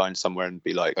draw a line somewhere and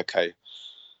be like, okay,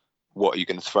 what are you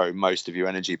going to throw most of your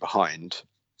energy behind?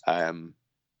 And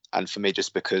for me,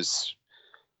 just because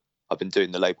I've been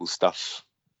doing the label stuff,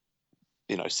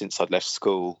 since I'd left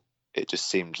school, it just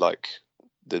seemed like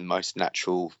the most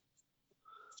natural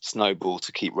snowball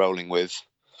to keep rolling with.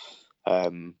 I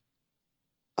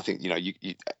think,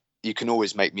 you can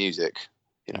always make music,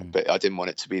 but I didn't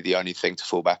want it to be the only thing to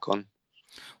fall back on.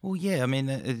 Well, yeah, I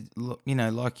mean,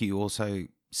 like you also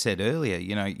said earlier,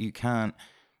 you can't,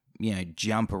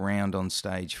 jump around on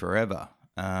stage forever,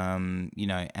 and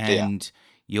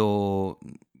you're...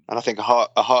 And I think a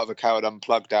Heart of a Coward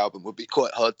Unplugged album would be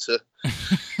quite hard to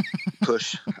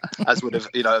push, as would have,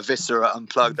 a Viscera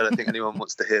Unplugged. I don't think anyone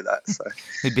wants to hear that. So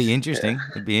it'd be interesting. Yeah.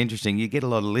 It'd be interesting. You get a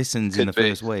lot of listens in the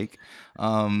first week.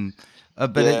 But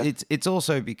yeah. It's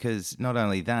also because not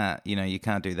only that, you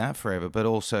can't do that forever, but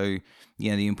also,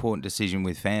 the important decision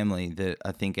with family that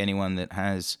I think anyone that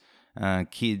has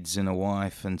kids and a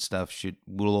wife and stuff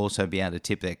will also be able to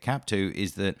tip their cap to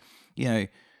is that,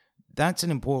 that's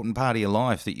an important part of your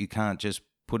life that you can't just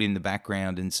put in the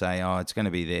background and say, oh, it's going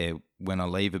to be there when I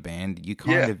leave a band. You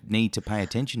kind of need to pay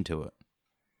attention to it.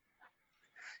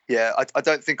 Yeah, I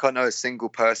don't think I know a single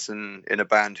person in a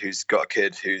band who's got a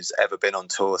kid who's ever been on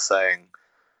tour saying,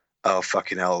 oh,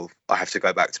 fucking hell, I have to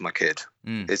go back to my kid.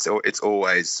 It's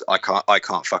always, I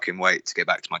can't fucking wait to get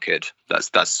back to my kid.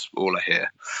 That's all I hear.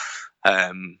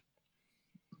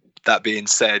 That being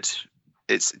said,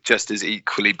 it's just as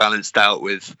equally balanced out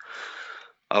with,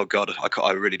 oh God,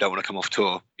 I really don't want to come off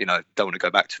tour, don't want to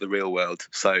go back to the real world.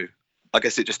 So I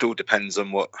guess it just all depends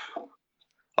on what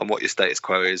your status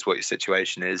quo is, what your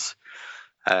situation is.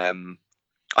 I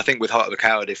think with Heart of a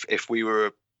Coward, if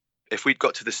we'd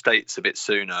got to the States a bit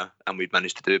sooner and we'd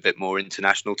managed to do a bit more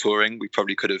international touring, we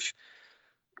probably could have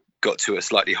got to a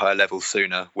slightly higher level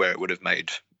sooner where it would have made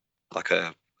like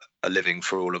a living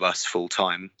for all of us full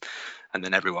time. And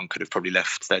then everyone could have probably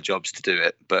left their jobs to do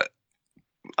it. But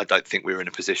I don't think we were in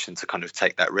a position to kind of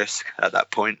take that risk at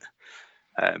that point.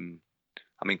 I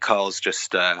mean, Carl's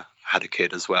just had a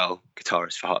kid as well,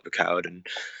 guitarist for Heart of a Coward. And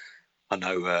I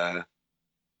know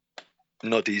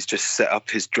Noddy's just set up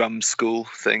his drum school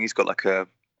thing. He's got like a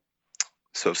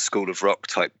sort of School of Rock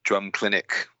type drum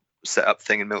clinic set up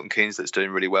thing in Milton Keynes that's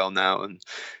doing really well now. And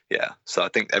yeah, so I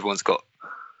think everyone's got,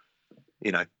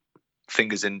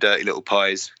 fingers in dirty little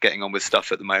pies, getting on with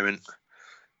stuff at the moment.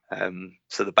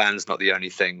 So the band's not the only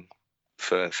thing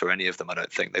for any of them. I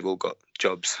don't think they've all got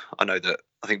jobs. I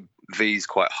think V's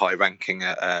quite high ranking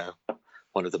at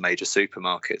one of the major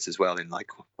supermarkets as well, in like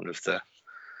one of the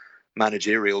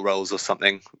managerial roles or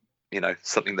something,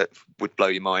 something that would blow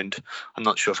your mind. I'm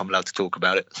not sure if I'm allowed to talk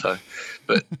about it. So,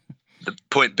 but the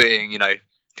point being, I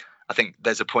think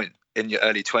there's a point in your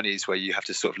early 20s where you have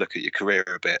to sort of look at your career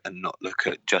a bit and not look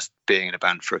at just being in a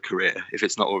band for a career. If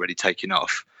it's not already taken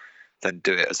off, then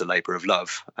do it as a labour of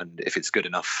love. And if it's good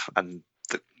enough and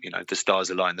the stars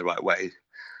align the right way,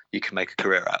 you can make a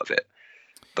career out of it.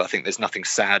 But I think there's nothing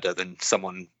sadder than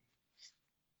someone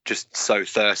just so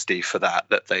thirsty for that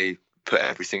they put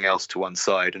everything else to one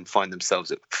side and find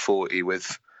themselves at 40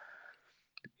 with,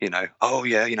 oh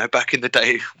yeah, back in the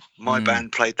day, my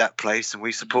band played that place and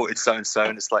we supported so-and-so.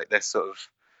 And it's like they're sort of,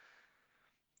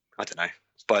 I don't know,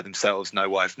 by themselves, no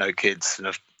wife, no kids, and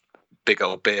a big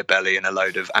old beer belly and a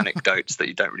load of anecdotes that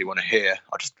you don't really want to hear.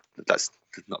 That's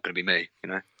not going to be me,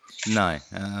 No,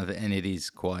 and it's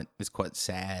quite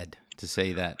sad to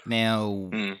see that.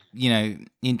 Now,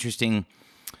 interesting.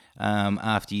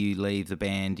 After you leave the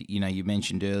band, you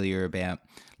mentioned earlier about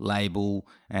label,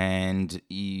 and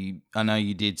I know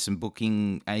you did some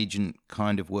booking agent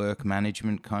kind of work,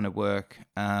 management kind of work.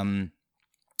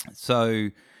 So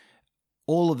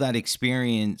all of that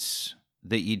experience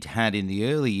that you'd had in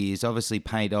the early years obviously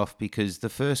paid off, because the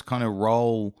first kind of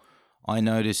role I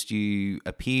noticed you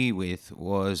appear with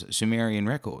was Sumerian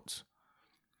Records.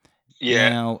 Yeah.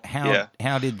 Now,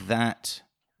 how did that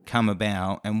come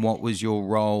about, and what was your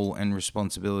role and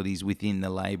responsibilities within the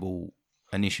label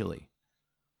initially?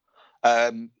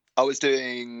 I was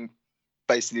doing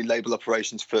basically label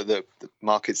operations for the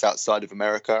markets outside of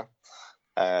America.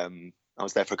 I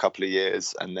was there for a couple of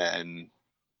years, and then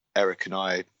Eric and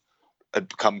I had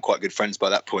become quite good friends by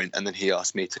that point, and then he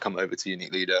asked me to come over to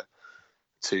Unique Leader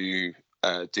to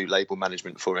do label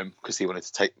management for him, because he wanted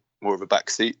to take more of a back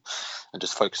seat and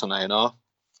just focus on A&R,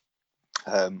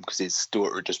 because his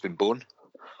daughter had just been born.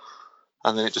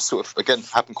 And then it just sort of, again,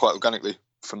 happened quite organically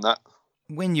from that.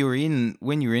 When you're in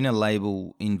a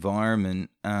label environment,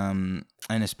 and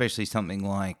especially something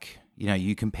like,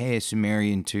 you compare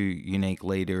Sumerian to Unique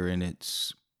Leader, and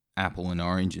it's apple and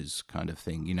oranges kind of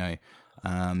thing,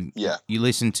 You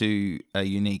listen to a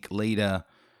Unique Leader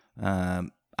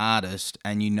artist,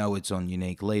 and it's on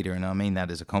Unique Leader, and I mean that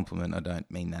as a compliment. I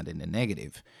don't mean that in a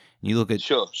negative. You look at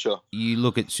sure. You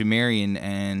look at Sumerian,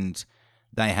 and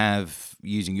they have,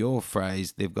 using your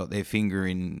phrase, they've got their finger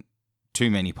in too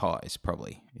many pies.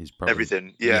 Probably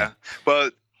everything. Yeah.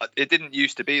 Well, it didn't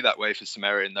used to be that way for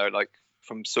Sumerian though. Like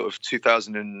from sort of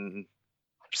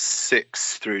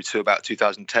 2006 through to about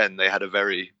 2010, they had a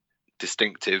very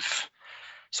distinctive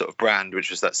sort of brand,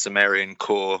 which was that Sumerian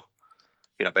core,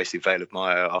 basically Veil of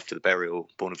Maya, After the Burial,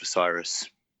 Born of Osiris,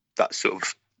 that sort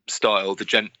of style, the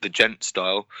gent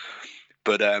style.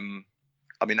 But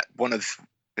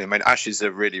Ash is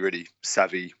a really, really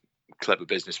savvy, clever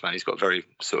businessman. He's got a very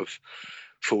sort of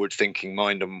forward-thinking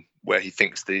mind on where he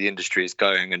thinks the industry is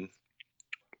going, and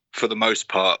for the most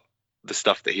part, the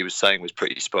stuff that he was saying was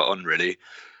pretty spot on, really.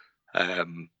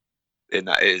 In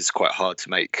that it is quite hard to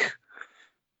make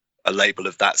a label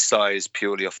of that size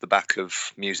purely off the back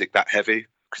of music that heavy,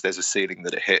 because there's a ceiling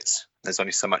that it hits. There's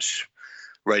only so much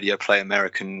radio play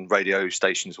American radio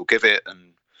stations will give it,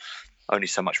 and only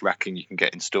so much racking you can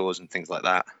get in stores and things like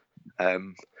that.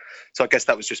 So I guess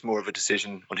that was just more of a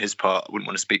decision on his part. I wouldn't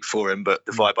want to speak for him, but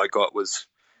the vibe I got was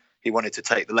he wanted to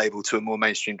take the label to a more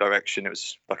mainstream direction. It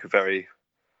was like a very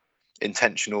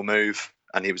intentional move,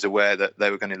 and he was aware that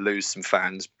they were going to lose some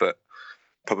fans, but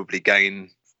probably gain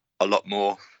a lot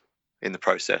more in the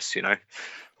process,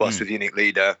 Whilst with Unique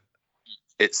Leader,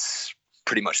 it's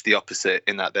pretty much the opposite,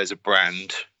 in that there's a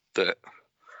brand that,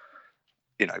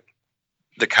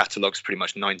 the catalogue's pretty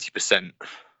much 90%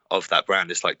 of that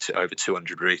brand is like over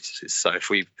 200 releases. So if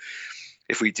we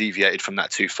deviated from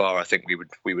that too far, I think we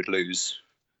would lose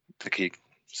the key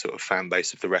sort of fan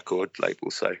base of the record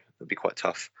label. So it'd be quite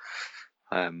tough.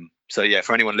 So yeah,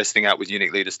 for anyone listening out with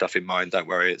Unique Leader stuff in mind, don't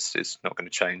worry, it's not going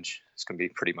to change. It's going to be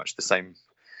pretty much the same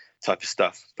type of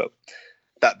stuff. But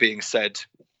that being said,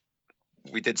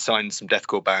 we did sign some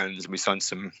deathcore bands, and we signed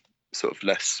some sort of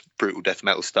less brutal death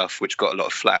metal stuff, which got a lot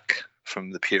of flack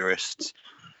from the purists.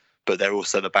 But they're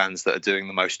also the bands that are doing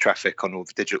the most traffic on all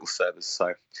the digital servers.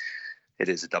 So it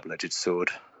is a double-edged sword.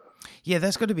 Yeah,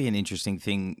 that's got to be an interesting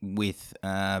thing with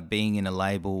being in a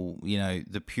label,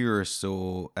 the purists,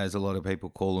 or as a lot of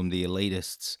people call them, the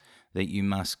elitists, that you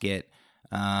must get,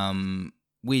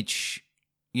 which,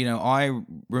 I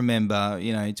remember,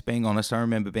 it's being honest, I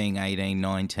remember being 18,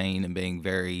 19 and being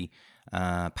very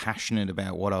passionate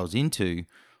about what I was into.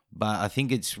 But I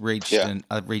think it's reached an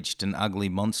ugly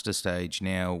monster stage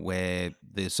now, where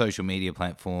the social media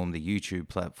platform, the YouTube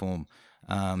platform,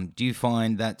 do you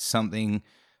find that's something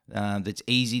that's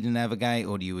easy to navigate,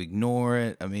 or do you ignore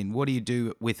it? I mean, what do you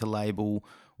do with a label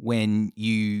when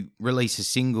you release a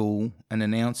single and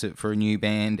announce it for a new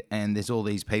band, and there's all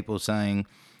these people saying,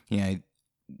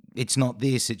 it's not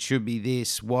this, it should be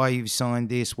this, why you've signed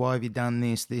this, why have you done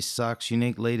this sucks,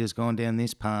 Unique Leader's gone down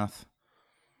this path?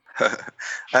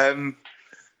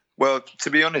 Well, to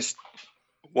be honest,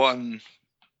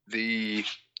 the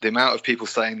amount of people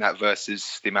saying that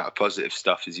versus the amount of positive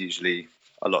stuff is usually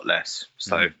a lot less.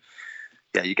 So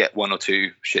yeah, you get one or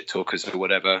two shit talkers or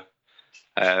whatever.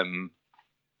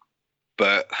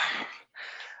 But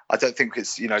I don't think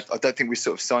it's, I don't think we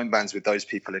sort of sign bands with those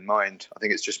people in mind. I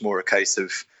think it's just more a case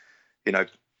of,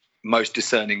 most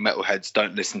discerning metalheads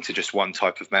don't listen to just one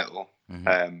type of metal.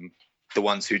 Mm-hmm. The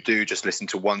ones who do just listen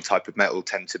to one type of metal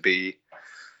tend to be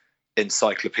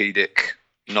encyclopedic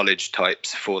knowledge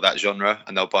types for that genre,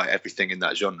 and they'll buy everything in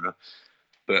that genre.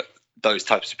 But those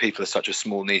types of people are such a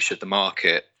small niche of the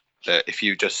market that if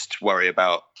you just worry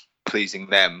about pleasing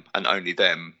them and only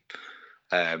them,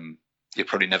 you're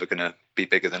probably never going to be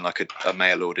bigger than like a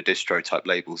mail order distro type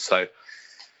label. So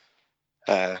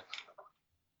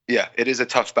yeah, it is a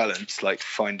tough balance, like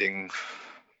finding,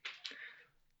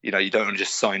 you don't want to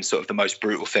just sign sort of the most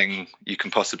brutal thing you can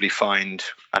possibly find,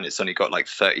 and it's only got like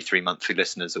 33 monthly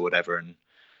listeners or whatever, and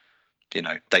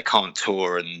they can't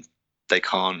tour and they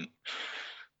can't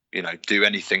do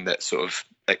anything that sort of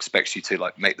expects you to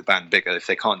like make the band bigger. If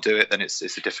they can't do it, then it's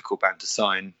a difficult band to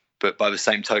sign. But by the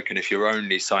same token, if you're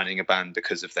only signing a band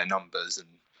because of their numbers and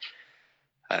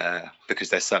because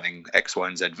they're selling X, Y,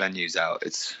 and Z venues out,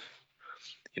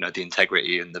 the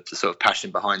integrity and the sort of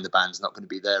passion behind the band's not going to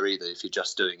be there either if you're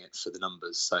just doing it for the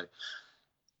numbers. So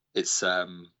it's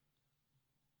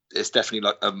definitely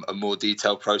like a more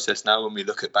detailed process now when we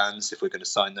look at bands. If we're going to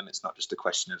sign them, it's not just a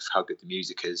question of how good the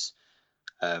music is.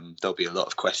 There'll be a lot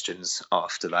of questions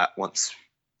after that. Once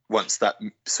that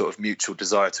sort of mutual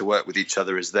desire to work with each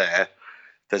other is there,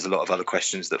 there's a lot of other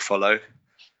questions that follow.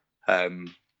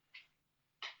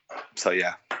 So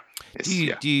yeah.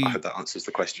 I hope that answers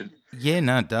the question. Yeah,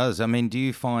 no, it does. I mean, do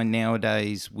you find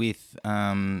nowadays with,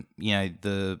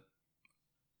 the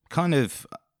kind of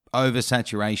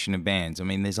oversaturation of bands, I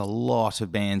mean, there's a lot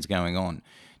of bands going on.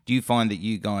 Do you find that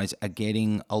you guys are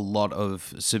getting a lot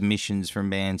of submissions from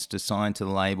bands to sign to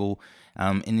the label?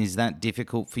 And is that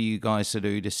difficult for you guys to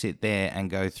do, to sit there and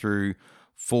go through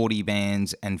 40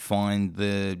 bands and find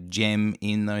the gem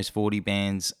in those 40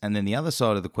 bands? And then the other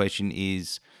side of the question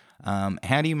is,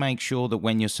 how do you make sure that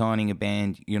when you're signing a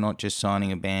band, you're not just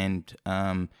signing a band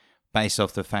based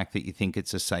off the fact that you think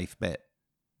it's a safe bet?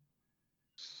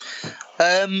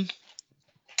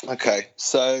 Okay,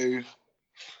 so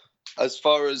as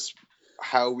far as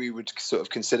how we would sort of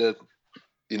consider,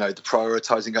 the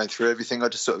prioritizing going through everything, I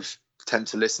just sort of tend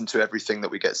to listen to everything that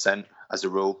we get sent as a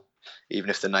rule, even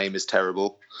if the name is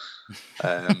terrible.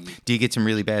 Do you get some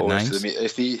really bad names?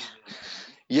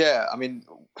 Yeah, I mean,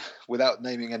 without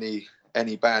naming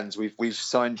any bands, we've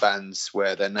signed bands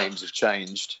where their names have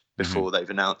changed before they've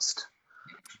announced.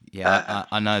 Yeah,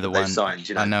 I know the one.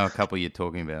 Signed, I know a couple you're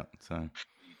talking about. So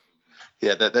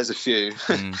yeah, there's a few.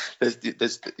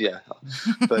 there's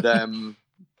but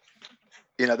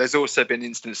there's also been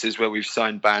instances where we've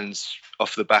signed bands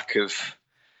off the back of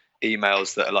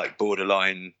emails that are like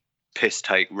borderline piss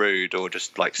take rude, or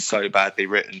just like so badly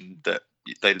written that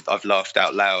I've laughed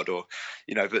out loud, or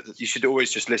but you should always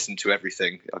just listen to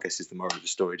everything, I guess, is the moral of the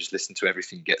story. Just listen to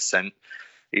everything you get sent,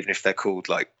 even if they're called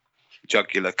like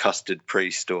jugular custard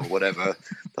priest or whatever.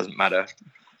 Doesn't matter.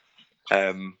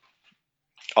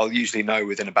 I'll usually know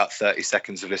within about 30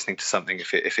 seconds of listening to something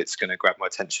if it's going to grab my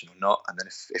attention or not, and then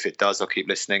if it does, I'll keep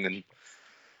listening, and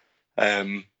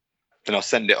then I'll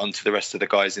send it on to the rest of the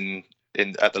guys in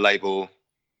at the label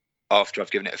after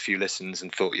I've given it a few listens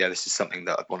and thought, yeah, this is something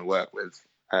that I'd want to work with.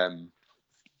 And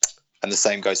the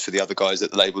same goes for the other guys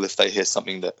at the label. If they hear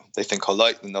something that they think I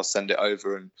like, then they'll send it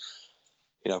over. And,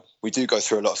 we do go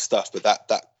through a lot of stuff, but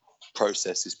that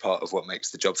process is part of what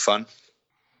makes the job fun.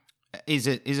 Is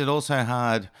it also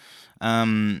hard,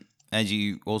 as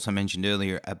you also mentioned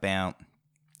earlier, about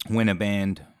when a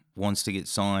band wants to get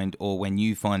signed, or when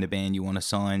you find a band you want to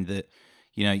sign, that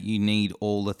you need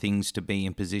all the things to be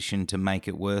in position to make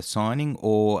it worth signing?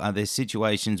 Or are there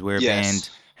situations where a band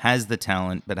has the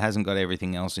talent but hasn't got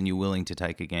everything else and you're willing to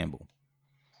take a gamble?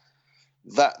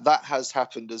 That has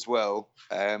happened as well,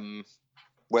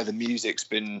 where the music's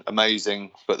been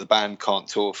amazing but the band can't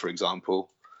tour, for example,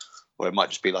 or it might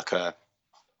just be like a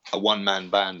one-man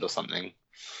band or something.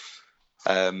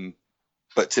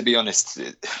 But to be honest,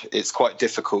 it's quite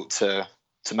difficult to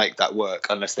make that work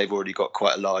unless they've already got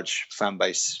quite a large fan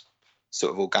base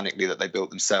sort of organically that they built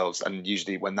themselves. And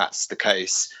usually when that's the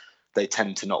case, they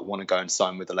tend to not want to go and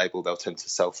sign with the label. They'll tend to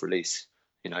self-release,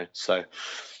 So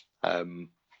I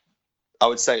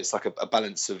would say it's like a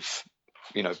balance of,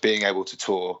 being able to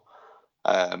tour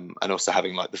and also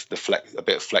having like a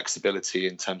bit of flexibility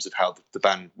in terms of how the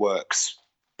band works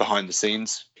behind the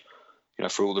scenes,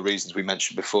 for all the reasons we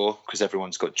mentioned before, because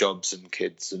everyone's got jobs and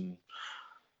kids and,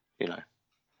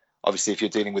 obviously, if you're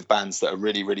dealing with bands that are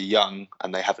really, really young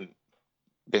and they haven't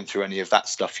been through any of that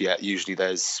stuff yet, usually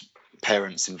there's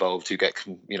parents involved who get,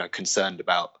 concerned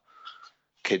about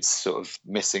kids sort of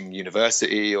missing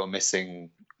university or missing,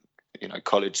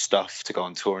 college stuff to go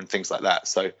on tour and things like that.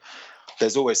 So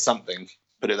there's always something,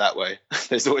 put it that way.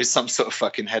 There's always some sort of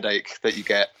fucking headache that you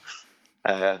get,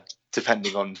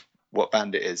 depending on what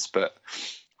band it is. But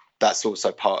that's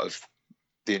also part of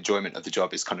the enjoyment of the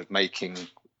job, is kind of making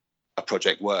a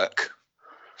project work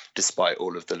despite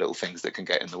all of the little things that can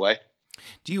get in the way.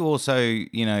 Do you also,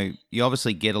 you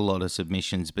obviously get a lot of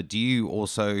submissions, but do you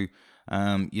also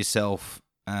yourself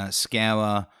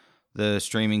scour the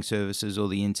streaming services or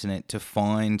the internet to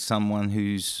find someone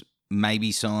who's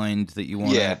maybe signed that you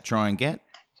want to try and get?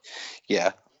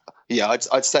 Yeah.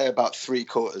 I'd say about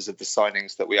 3/4 of the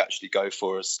signings that we actually go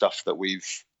for is stuff that we've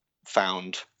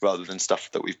found rather than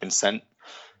stuff that we've been sent.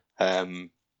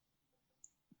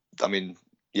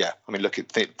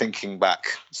 Thinking back,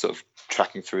 sort of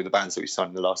tracking through the bands that we signed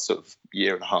in the last sort of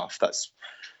year and a half, that's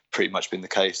pretty much been the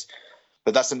case.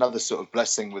 But that's another sort of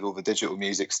blessing with all the digital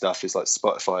music stuff, is like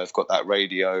Spotify have got that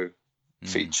radio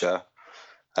feature.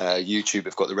 YouTube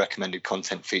have got the recommended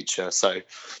content feature. So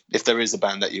if there is a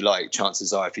band that you like,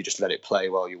 chances are if you just let it play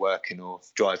while you're working or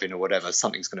driving or whatever,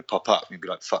 something's going to pop up and you'll be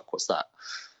like, fuck, what's that?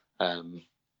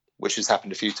 Which has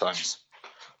happened a few times.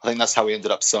 I think that's how we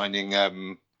ended up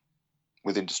signing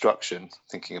Within Destruction,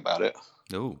 thinking about it.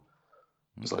 Oh.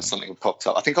 It was like something had popped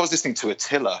up. I think I was listening to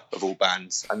Attila of all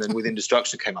bands, and then Within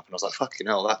Destruction came up, and I was like, fucking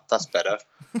hell, that's better.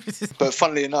 But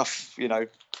funnily enough, you know,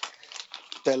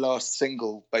 their last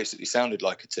single basically sounded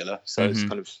like Attila, so it's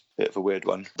kind of a bit of a weird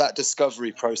one. That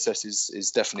discovery process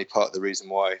is definitely part of the reason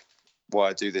why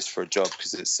I do this for a job,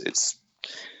 because it's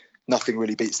nothing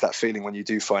really beats that feeling when you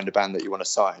do find a band that you want to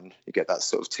sign. You get that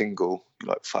sort of tingle, you're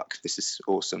like, fuck, this is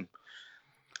awesome.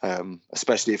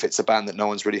 Especially if it's a band that no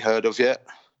one's really heard of yet.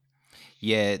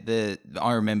 Yeah,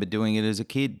 I remember doing it as a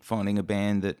kid, finding a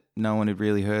band that no one had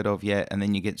really heard of yet, and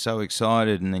then you get so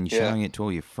excited, and then you're showing it to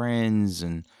all your friends,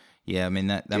 and I mean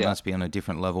that must be on a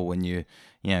different level when you're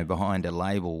behind a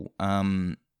label.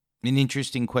 An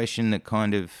interesting question that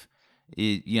kind of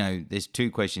there's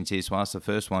two questions here, so I'll ask the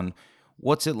first one.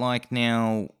 What's it like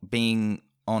now being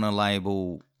on a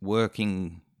label,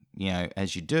 working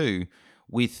as you do,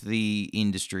 with the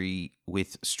industry,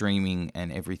 with streaming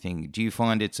and everything? Do you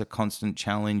find it's a constant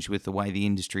challenge with the way the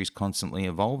industry is constantly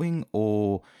evolving,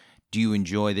 or do you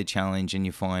enjoy the challenge and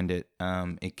you find it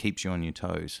keeps you on your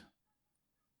toes?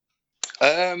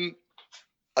 I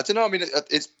don't know. I mean,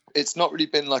 it's not really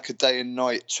been like a day and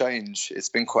night change. It's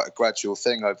been quite a gradual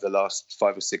thing over the last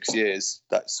 5 or 6 years,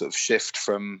 that sort of shift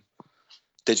from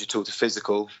digital to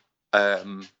physical.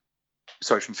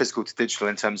 From physical to digital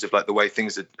in terms of like the way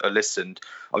things are listened.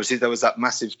 Obviously, there was that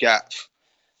massive gap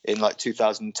in like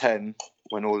 2010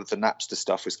 when all of the Napster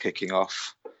stuff was kicking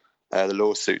off, the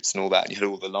lawsuits and all that, and you had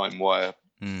all the LimeWire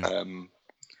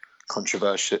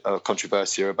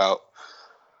controversy about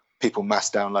people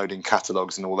mass downloading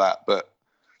catalogs and all that. But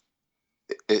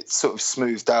it sort of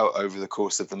smoothed out over the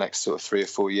course of the next sort of 3 or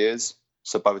 4 years.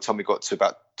 So by the time we got to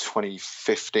about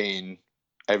 2015,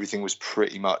 everything was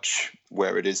pretty much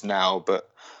where it is now, but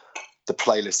the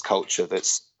playlist culture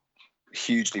that's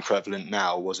hugely prevalent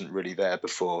now wasn't really there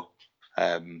before.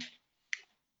 I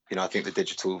think the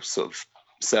digital sort of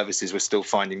services were still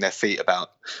finding their feet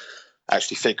about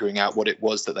actually figuring out what it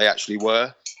was that they actually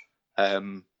were.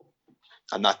 And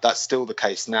that's still the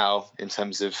case now in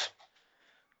terms of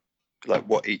like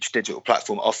what each digital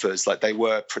platform offers. Like they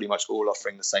were pretty much all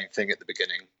offering the same thing at the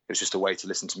beginning. It was just a way to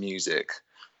listen to music.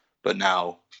 But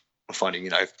now I'm finding,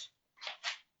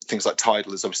 things like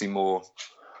Tidal is obviously more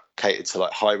catered to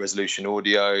like high resolution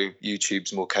audio.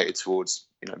 YouTube's more catered towards,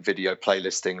 video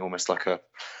playlisting, almost like a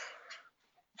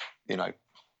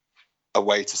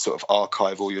way to sort of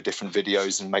archive all your different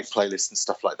videos and make playlists and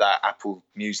stuff like that. Apple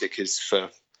Music is for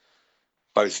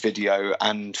both video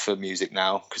and for music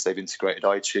now because they've integrated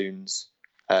iTunes.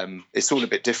 It's all a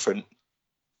bit different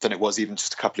than it was even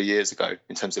just a couple of years ago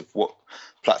in terms of what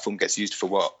platform gets used for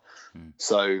what.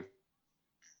 So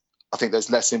I think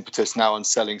there's less impetus now on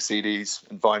selling CDs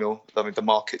and vinyl. I mean, the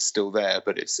market's still there,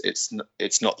 but it's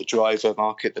not the driver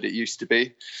market that it used to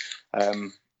be,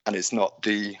 and it's not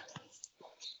the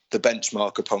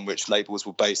benchmark upon which labels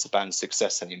will base a band's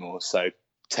success anymore. So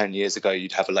 10 years ago,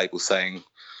 you'd have a label saying,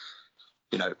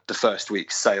 the first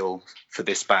week's sale for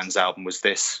this band's album was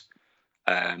this,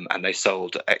 and they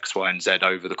sold X, Y, and Z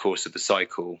over the course of the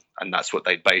cycle, and that's what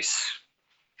they'd base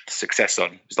success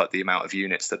on. It's like the amount of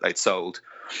units that they'd sold.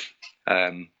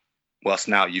 Whilst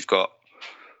now you've got,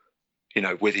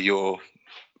 whether your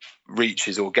reach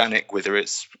is organic, whether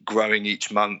it's growing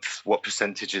each month, what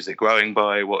percentage is it growing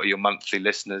by, what are your monthly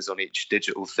listeners on each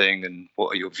digital thing, and what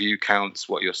are your view counts,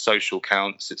 what are your social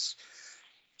counts. It's,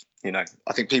 I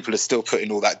think people are still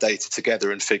putting all that data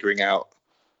together and figuring out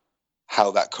how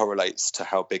that correlates to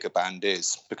how big a band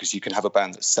is, because you can have a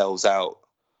band that sells out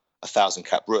 1,000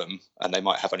 cap room and they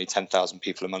might have only 10,000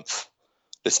 people a month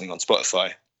listening on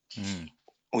Spotify.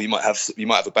 Or you might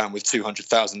have a band with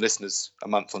 200,000 listeners a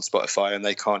month on Spotify and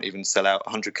they can't even sell out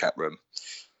 100 cap room.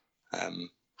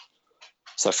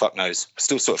 So fuck knows.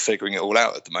 Still sort of figuring it all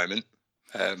out at the moment.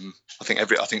 I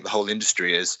think the whole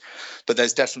industry is, but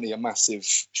there's definitely a massive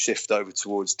shift over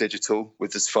towards digital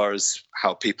with as far as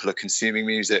how people are consuming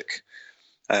music.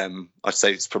 I'd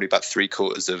say it's probably about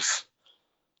 3/4 of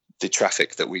the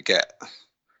traffic that we get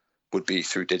would be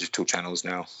through digital channels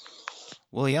now.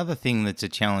 Well, the other thing that's a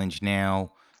challenge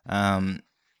now, and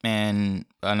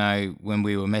I know when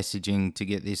we were messaging to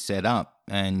get this set up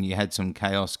and you had some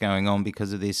chaos going on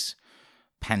because of this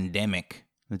pandemic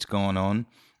that's gone on.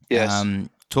 Yes.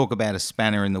 Talk about a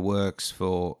spanner in the works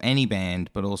for any band,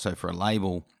 but also for a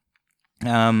label.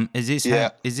 Has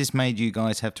this made you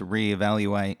guys have to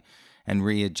reevaluate and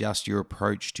readjust your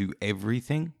approach to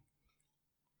everything?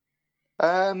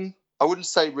 I wouldn't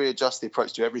say readjust the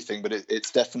approach to everything, but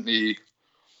it's definitely,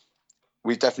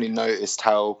 we've definitely noticed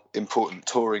how important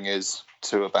touring is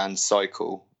to a band's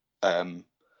cycle. I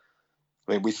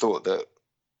mean, we thought that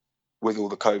with all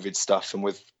the COVID stuff and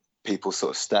with people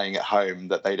sort of staying at home,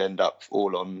 that they'd end up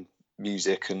all on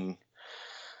music and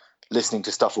listening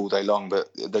to stuff all day long. But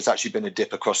there's actually been a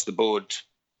dip across the board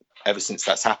ever since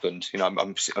that's happened. You know,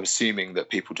 I'm assuming that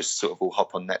people just sort of all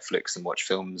hop on Netflix and watch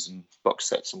films and box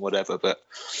sets and whatever. But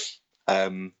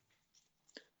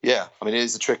yeah, I mean, it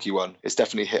is a tricky one. It's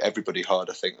definitely hit everybody hard,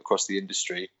 I think, across the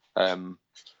industry.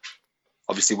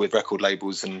 Obviously, with record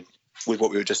labels and with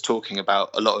what we were just talking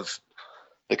about, a lot of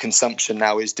the consumption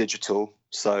now is digital.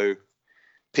 So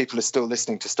people are still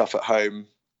listening to stuff at home,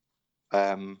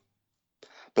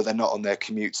 but they're not on their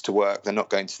commutes to work. They're not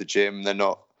going to the gym. They're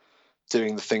not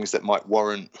doing the things that might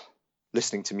warrant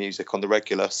listening to music on the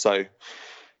regular. So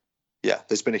yeah,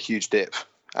 there's been a huge dip,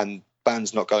 and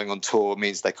bands not going on tour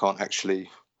means they can't actually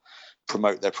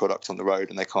promote their product on the road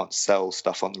and they can't sell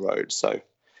stuff on the road. So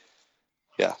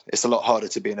yeah, it's a lot harder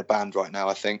to be in a band right now,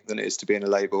 I think, than it is to be in a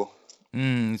label.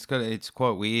 It's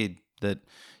quite weird that,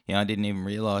 you know, I didn't even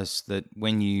realize that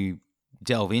when you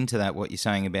delve into that, what you're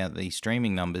saying about the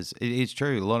streaming numbers, it is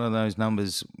true. A lot of those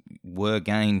numbers were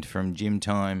gained from gym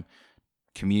time,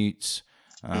 commutes.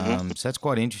 So that's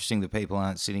quite interesting that people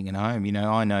aren't sitting at home. You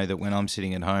know, I know that when I'm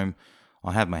sitting at home,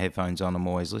 I have my headphones on. I'm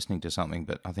always listening to something,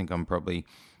 but I think I'm probably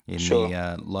in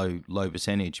the low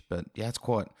percentage. But yeah, it's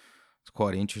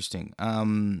quite interesting.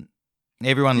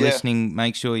 Everyone listening,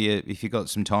 make sure if you've got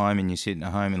some time and you're sitting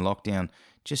at home in lockdown,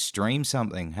 just stream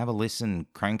something, have a listen,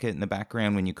 crank it in the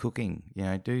background when you're cooking. You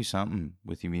know, do something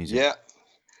with your music. Yeah.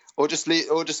 Or just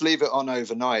leave it on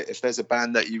overnight. If there's a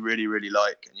band that you really, really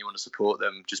like and you want to support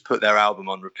them, just put their album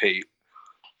on repeat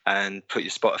and put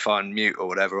your Spotify on mute or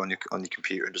whatever on your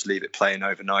computer and just leave it playing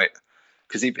overnight.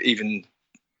 Because even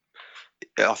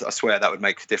I swear that would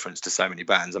make a difference to so many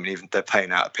bands. I mean, even they're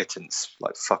paying out a pittance,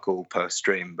 like fuck all per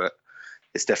stream, but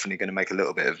it's definitely going to make a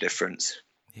little bit of difference.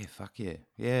 Yeah, fuck yeah.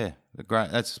 Yeah, great.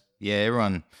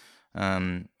 Everyone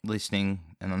listening,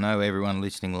 and I know everyone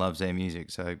listening loves their music,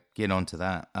 so get on to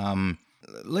that.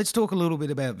 Let's talk a little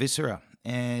bit about Viscera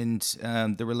and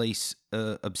the release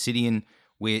Obsidian,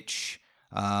 which,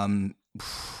 I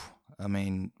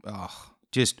mean,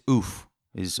 just oof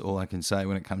is all I can say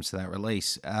when it comes to that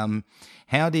release.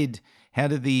 How did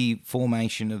the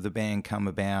formation of the band come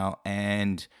about,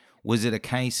 and was it a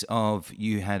case of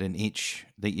you had an itch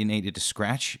that you needed to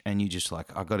scratch and you just like,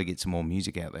 I've got to get some more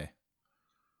music out there?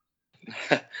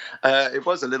 It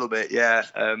was a little bit, yeah.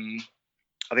 I think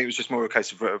it was just more a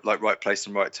case of like right place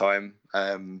and right time.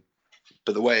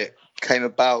 But the way it came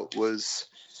about was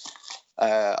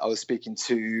I was speaking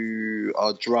to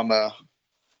our drummer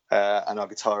and our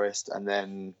guitarist, and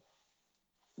then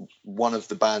one of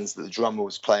the bands that the drummer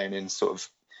was playing in sort of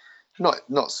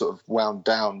not sort of wound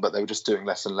down, but they were just doing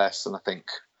less and less. And I think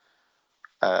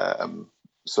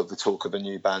sort of the talk of a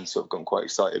new band sort of got quite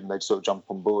excited, and they'd sort of jump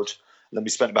on board. And then we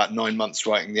spent about 9 months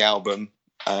writing the album,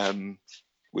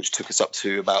 which took us up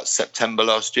to about September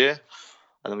last year.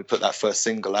 And then we put that first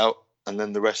single out, and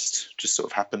then the rest just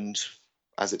sort of happened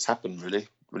as it's happened, really.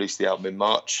 Released the album in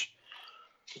March.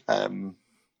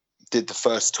 Did the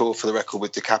first tour for the record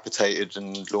with Decapitated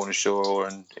and Lorna Shore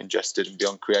and Ingested and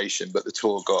Beyond Creation, but the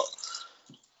tour got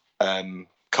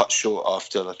cut short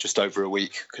after just over a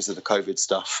week because of the COVID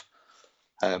stuff.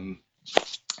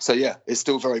 So yeah, it's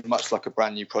still very much like a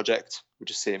brand new project. We're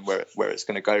just seeing where it's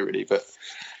going to go, really. But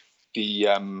the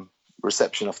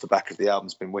reception off the back of the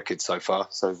album's been wicked so far,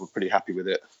 so we're pretty happy with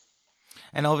it.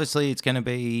 And obviously, it's going to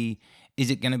be. Is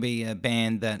it going to be a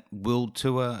band that will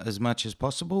tour as much as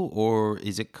possible, or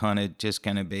is it kind of just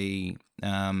going to be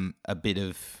a bit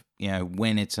of, you know,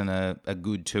 when it's on a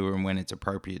good tour and when it's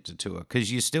appropriate to tour?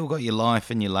 Because you still got your life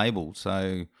and your label,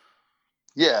 so.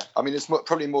 Yeah, I mean, it's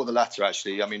probably more the latter,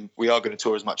 actually. I mean, we are going to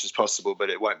tour as much as possible, but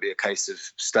it won't be a case of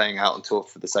staying out on tour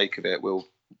for the sake of it. We'll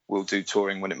do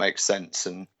touring when it makes sense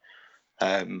and,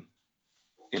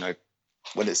 you know,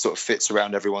 when it sort of fits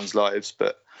around everyone's lives.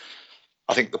 But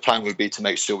I think the plan would be to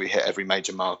make sure we hit every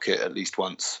major market at least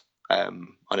once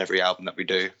on every album that we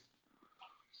do.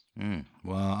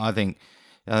 Well, I think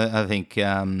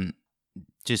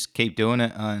just keep doing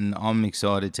it, and I'm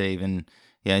excited to even.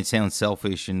 Yeah, it sounds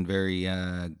selfish and very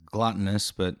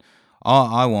gluttonous, but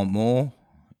I want more.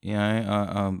 You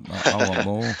know, I want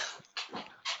more.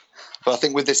 But I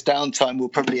think with this downtime, we'll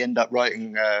probably end up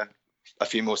writing a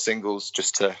few more singles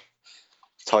just to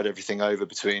tide everything over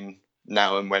between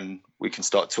now and when we can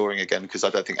start touring again, because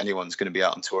I don't think anyone's going to be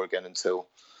out on tour again until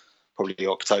probably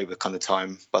October kind of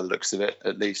time by the looks of it,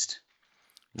 at least.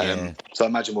 Yeah. So I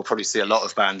imagine we'll probably see a lot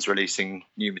of bands releasing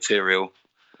new material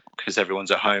because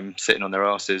everyone's at home sitting on their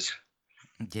asses.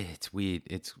 Yeah, it's weird.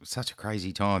 It's such a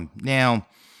crazy time. Now,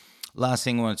 last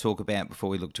thing I want to talk about before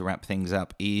we look to wrap things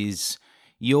up is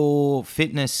your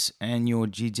fitness and your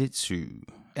jiu-jitsu.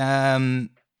 For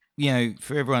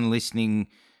everyone listening,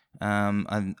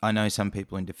 I know some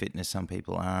people into fitness, some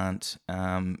people aren't.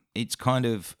 It's kind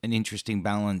of an interesting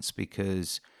balance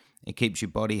because it keeps your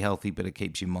body healthy, but it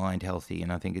keeps your mind healthy.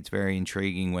 And I think it's very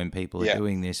intriguing when people are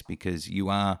doing this because you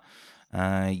are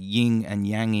yin and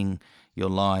yanging your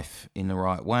life in the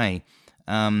right way.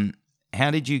 How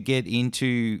did you get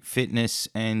into fitness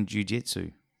and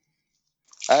jiu-jitsu?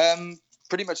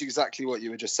 Pretty much exactly what you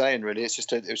were just saying, really.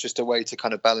 It was just a way to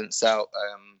kind of balance out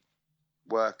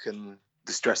work and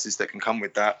the stresses that can come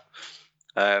with that.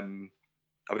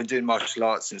 I've been doing martial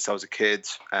arts since I was a kid,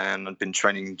 and I've been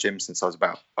training in gym since I was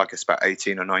about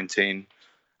 18 or 19,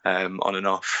 on and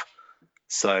off.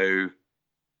 So,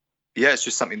 yeah, it's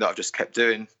just something that I've just kept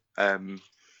doing. And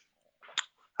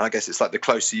I guess it's like the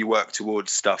closer you work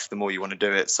towards stuff, the more you want to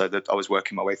do it. So that I was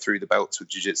working my way through the belts with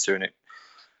jiu-jitsu, and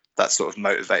that sort of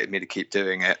motivated me to keep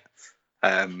doing it.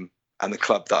 And the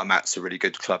club that I'm at's a really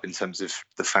good club in terms of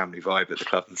the family vibe at the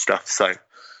club and stuff. So,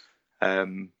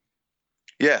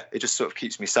 it just sort of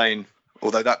keeps me sane.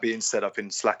 Although that being said, I've been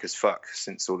slack as fuck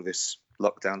since all of this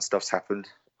lockdown stuff's happened.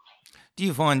 Do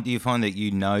you find that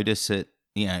you notice it,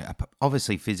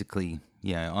 obviously physically,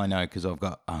 I know because I've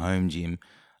got a home gym,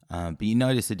 but you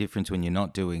notice the difference when you're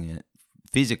not doing it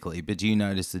physically, but do you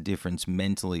notice the difference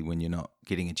mentally when you're not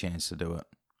getting a chance to do it?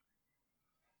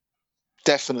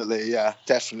 Definitely, yeah,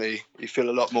 definitely. You feel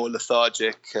a lot more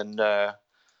lethargic and I'd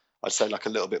say like a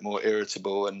little bit more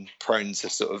irritable and prone to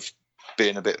sort of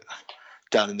being a bit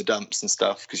down in the dumps and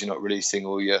stuff because you're not releasing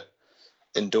all your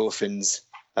endorphins.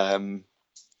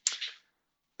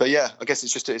 But yeah, I guess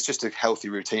it's just a healthy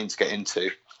routine to get into.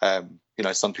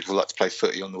 Some people like to play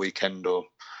footy on the weekend or,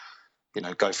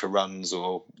 go for runs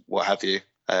or what have you.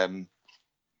 And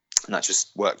that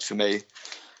just worked for me.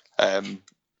 The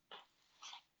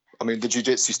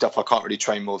jiu-jitsu stuff, I can't really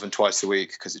train more than twice a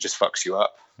week because it just fucks you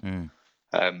up.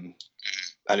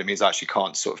 And it means I actually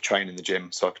can't sort of train in the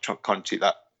gym. So I kind of keep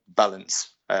that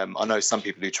balance. I know some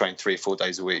people who train 3 or 4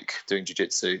 days a week doing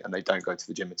jiu-jitsu and they don't go to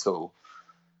the gym at all.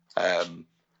 And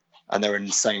they're in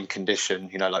insane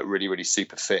condition, like really, really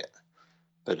super fit.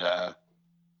 But I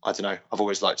don't know. I've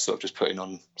always liked sort of just putting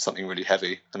on something really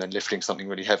heavy and then lifting something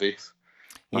really heavy.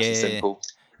 Nice and simple.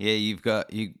 Yeah, you've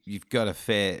got a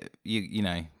fair,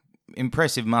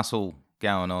 impressive muscle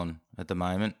going on at the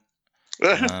moment.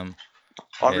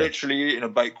 I'm literally eating a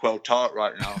Bakewell tart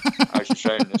right now as you're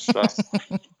saying this stuff.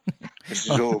 It's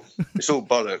all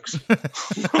bollocks.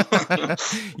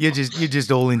 You're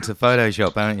just all into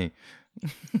Photoshop, aren't you?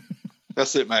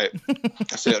 That's it, mate.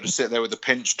 That's it. I'll just sit there with a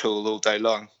pinch tool all day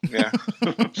long. Yeah.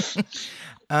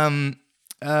 No,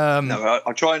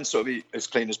 I try and sort of eat as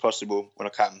clean as possible when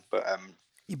I can, but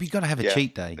you've got to have a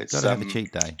cheat day. You've got to have a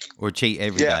cheat day or a cheat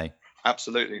every day.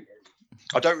 Absolutely.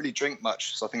 I don't really drink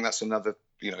much, so I think that's another.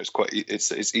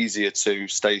 It's easier to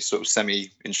stay sort of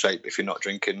semi in shape if you're not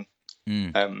drinking.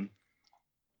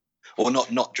 Or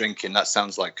not drinking. That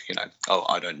sounds like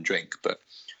I don't drink, but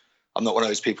I'm not one of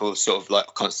those people who sort of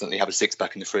like constantly have a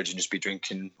 6-pack in the fridge and just be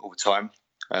drinking all the time.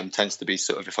 Tends to be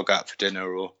sort of if I go out for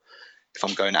dinner or if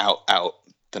I'm going out,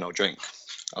 then I'll drink.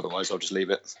 Otherwise, I'll just leave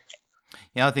it.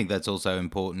 Yeah, I think that's also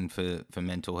important for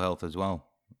mental health as well.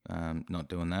 Not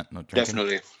doing that, not drinking.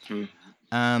 Definitely.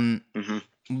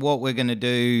 What we're going to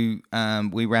do,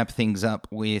 we wrap things up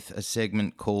with a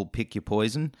segment called Pick Your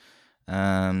Poison.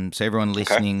 So everyone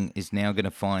listening is now going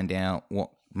to find out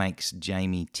what makes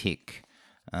Jamie tick.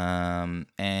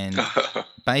 And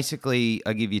basically,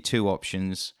 I give you 2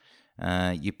 options.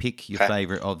 You pick your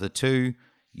favourite of the 2.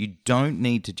 You don't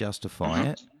need to justify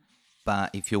it, but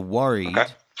if you're worried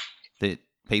that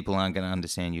people aren't going to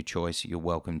understand your choice, you're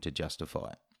welcome to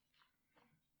justify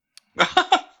it.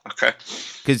 Okay.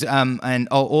 Because and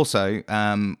also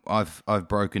I've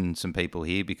broken some people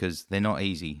here because they're not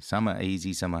easy. Some are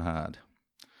easy, some are hard.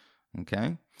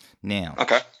 Okay. Now.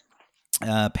 Okay.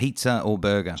 Pizza or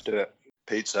burger? Let's do it.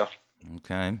 Pizza.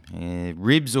 Okay.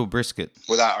 Ribs or brisket?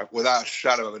 Without a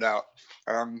shadow of a doubt.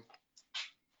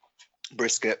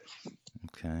 Brisket.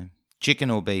 Okay. Chicken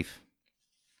or beef?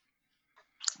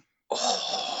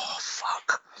 Oh,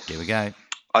 fuck. Here we go.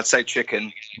 I'd say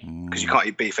chicken because you can't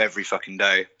eat beef every fucking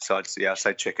day. So I'd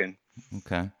say chicken.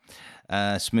 Okay.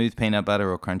 Smooth peanut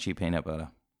butter or crunchy peanut butter?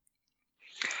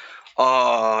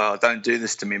 Oh, don't do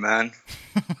this to me, man.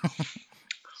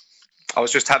 I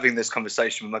was just having this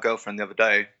conversation with my girlfriend the other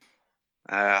day.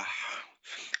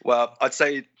 Well, I'd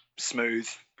say smooth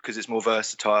because it's more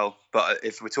versatile. But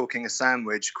if we're talking a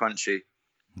sandwich, crunchy.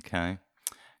 Okay.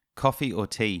 Coffee or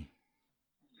tea?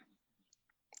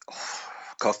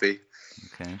 Coffee.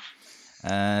 Okay.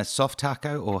 Soft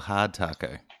taco or hard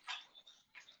taco?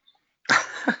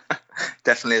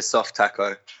 Definitely a soft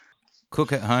taco.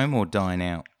 Cook at home or dine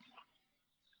out?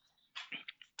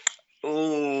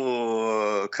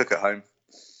 Oh, cook at home.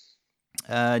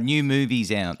 New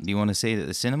movies out. Do you want to see it at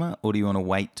the cinema or do you want to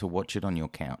wait to watch it on your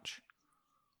couch?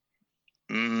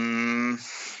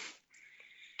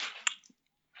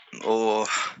 Or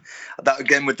that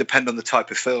again would depend on the type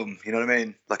of film. You know what I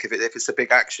mean? Like if it's a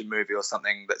big action movie or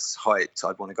something that's hyped,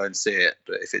 I'd want to go and see it.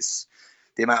 But if it's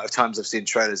the amount of times I've seen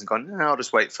trailers and gone, no, I'll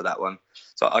just wait for that one.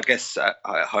 So I guess at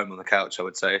home on the couch, I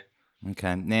would say.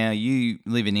 Okay. Now, you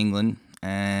live in England,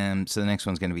 so the next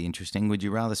one's going to be interesting. Would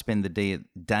you rather spend the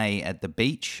day at the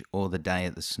beach or the day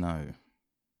at the snow?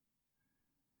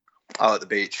 Oh, at the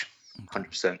beach,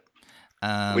 100%.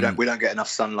 We don't get enough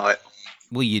sunlight.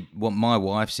 Well, my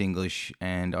wife's English,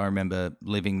 and I remember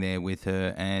living there with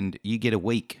her, and you get a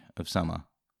week of summer.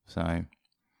 So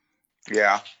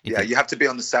yeah, you have to be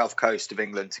on the south coast of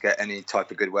England to get any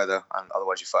type of good weather, and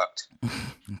otherwise you're fucked.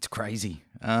 It's crazy.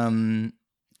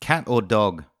 Cat or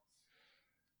dog?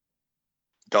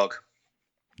 Dog.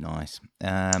 Nice.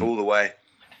 All the way.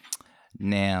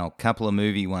 Now, couple of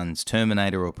movie ones: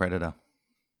 Terminator or Predator?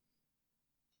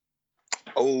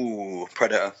 Oh,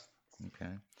 Predator.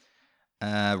 Okay.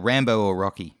 Rambo or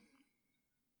Rocky?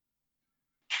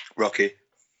 Rocky.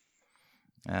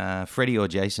 Freddy or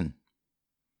Jason?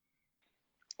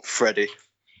 Freddy.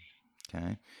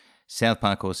 Okay. South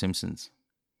Park or Simpsons?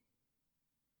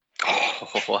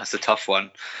 Oh, that's a tough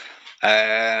one.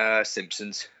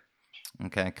 Simpsons.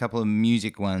 Okay, a couple of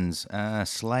music ones.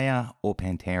 Slayer or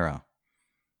Pantera?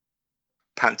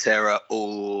 Pantera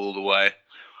all the way.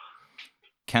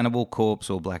 Cannibal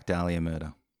Corpse or Black Dahlia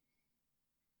Murder?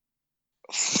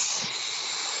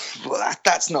 Well,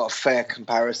 that's not a fair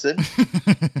comparison,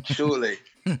 surely.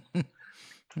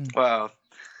 Well,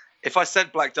 if I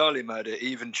said Black Dahlia Murder,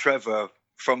 even Trevor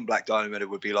from Black Dahlia Murder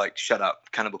would be like, shut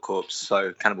up, Cannibal Corpse.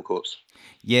 So, Cannibal Corpse.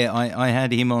 Yeah, I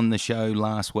had him on the show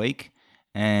last week,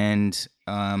 and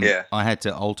I had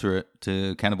to alter it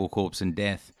to Cannibal Corpse and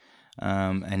Death.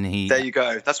 And he. There you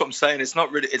go. That's what I'm saying. It's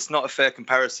not a fair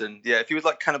comparison. Yeah, if he was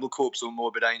like Cannibal Corpse or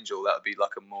Morbid Angel, that would be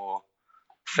like a more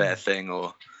fair thing,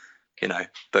 or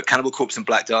But Cannibal Corpse and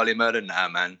Black Dahlia Murder, nah,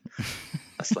 man.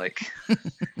 That's like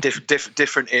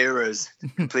different eras,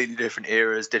 completely different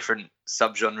eras, different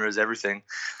subgenres, everything.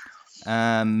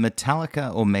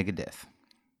 Metallica or Megadeth?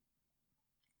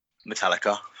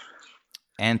 Metallica.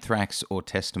 Anthrax or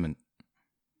Testament?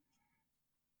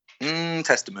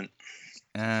 Testament.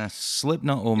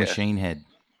 Slipknot or Machine Head?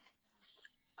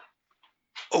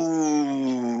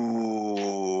 Oh,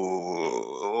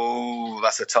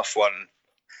 that's a tough one.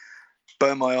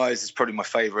 Burn My Eyes is probably my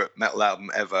favourite metal album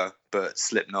ever, but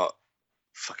Slipknot,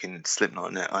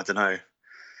 innit? I don't know.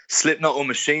 Slipknot or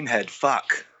Machine Head?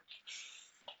 Fuck.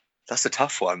 That's a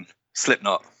tough one.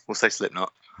 Slipknot. We'll say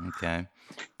Slipknot. Okay.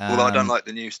 Although I don't like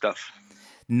the new stuff.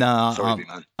 No, sorry,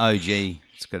 man. OG.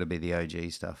 It's got to be the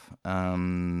OG stuff.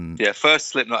 Yeah, first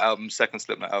Slipknot album, second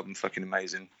Slipknot album, fucking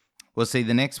amazing. Well, see,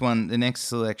 the next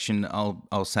selection,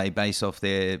 I'll say, based off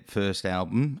their first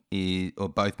album, or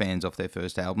both bands off their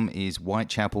first album, is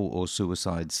Whitechapel or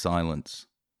Suicide Silence.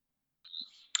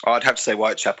 I'd have to say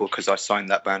Whitechapel because I signed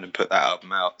that band and put that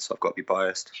album out, so I've got to be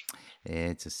biased. Yeah,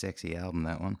 it's a sexy album,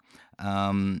 that one.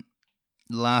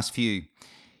 Last few.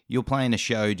 You're playing a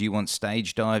show. Do you want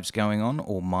stage dives going on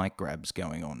or mic grabs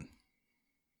going on?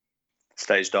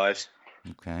 Stage dives.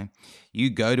 Okay. You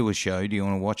go to a show. Do you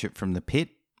want to watch it from the pit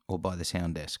or by the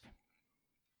sound desk?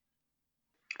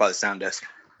 By the sound desk.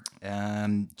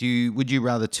 Would you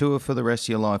rather tour for the rest of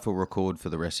your life or record for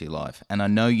the rest of your life? And I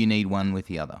know you need one with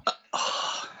the other.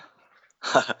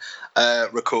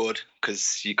 Record,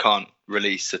 because you can't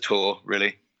release a tour,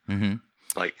 really. Mm-hmm.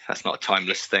 Like, that's not a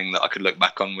timeless thing that I could look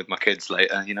back on with my kids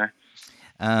later,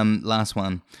 Last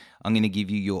one. I'm going to give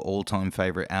you your all-time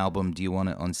favorite album. Do you want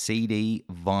it on CD,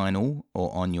 vinyl,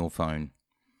 or on your phone?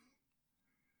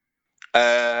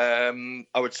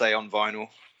 I would say on vinyl.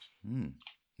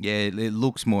 Yeah, it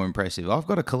looks more impressive. I've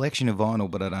got a collection of vinyl,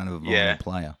 but I don't have a vinyl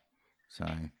player. So,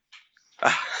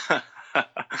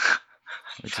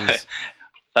 which is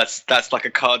that's like a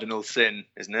cardinal sin,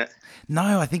 isn't it?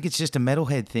 No, I think it's just a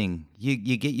metalhead thing.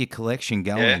 You get your collection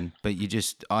going, but you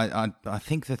just I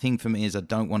think the thing for me is I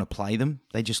don't want to play them.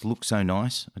 They just look so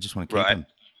nice. I just want to keep them.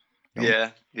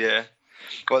 Yeah.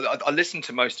 Well, I listen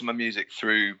to most of my music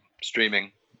through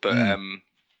streaming, but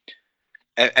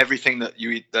everything that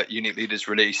Unique Leaders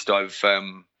released, I've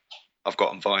got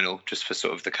on vinyl just for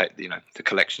sort of the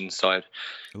collection side.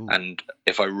 Ooh. And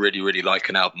if I really, really like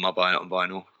an album, I'll buy it on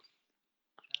vinyl.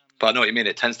 But I know what you mean.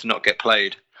 It tends to not get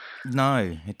played.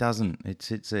 No, it doesn't. It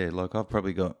sits there. Like I've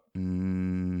probably got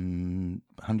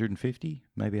 150,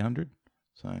 maybe 100.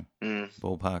 So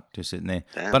ballpark just sitting there.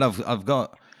 Damn. But I've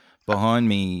got behind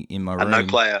me in my room. And no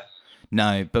player.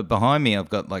 No, but behind me I've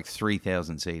got like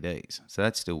 3,000 CDs. So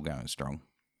that's still going strong.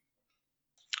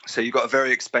 So you've got a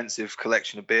very expensive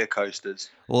collection of beer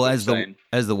coasters. Well, as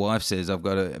the wife says, I've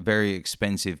got a very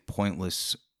expensive,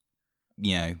 pointless,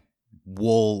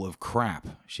 wall of crap.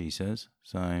 She says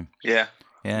so. Yeah,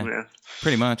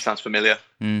 pretty much. Sounds familiar.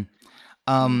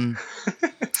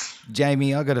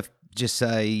 Jamie, I got to just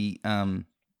say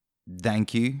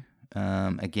thank you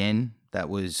again. That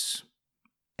was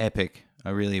epic. I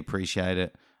really appreciate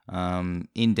it.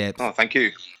 In depth. Oh, thank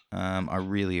you. I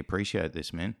really appreciate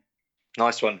this, man.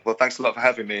 Nice one. Well, thanks a lot for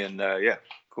having me. And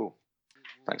cool.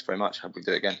 Thanks very much. Hope we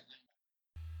do it again.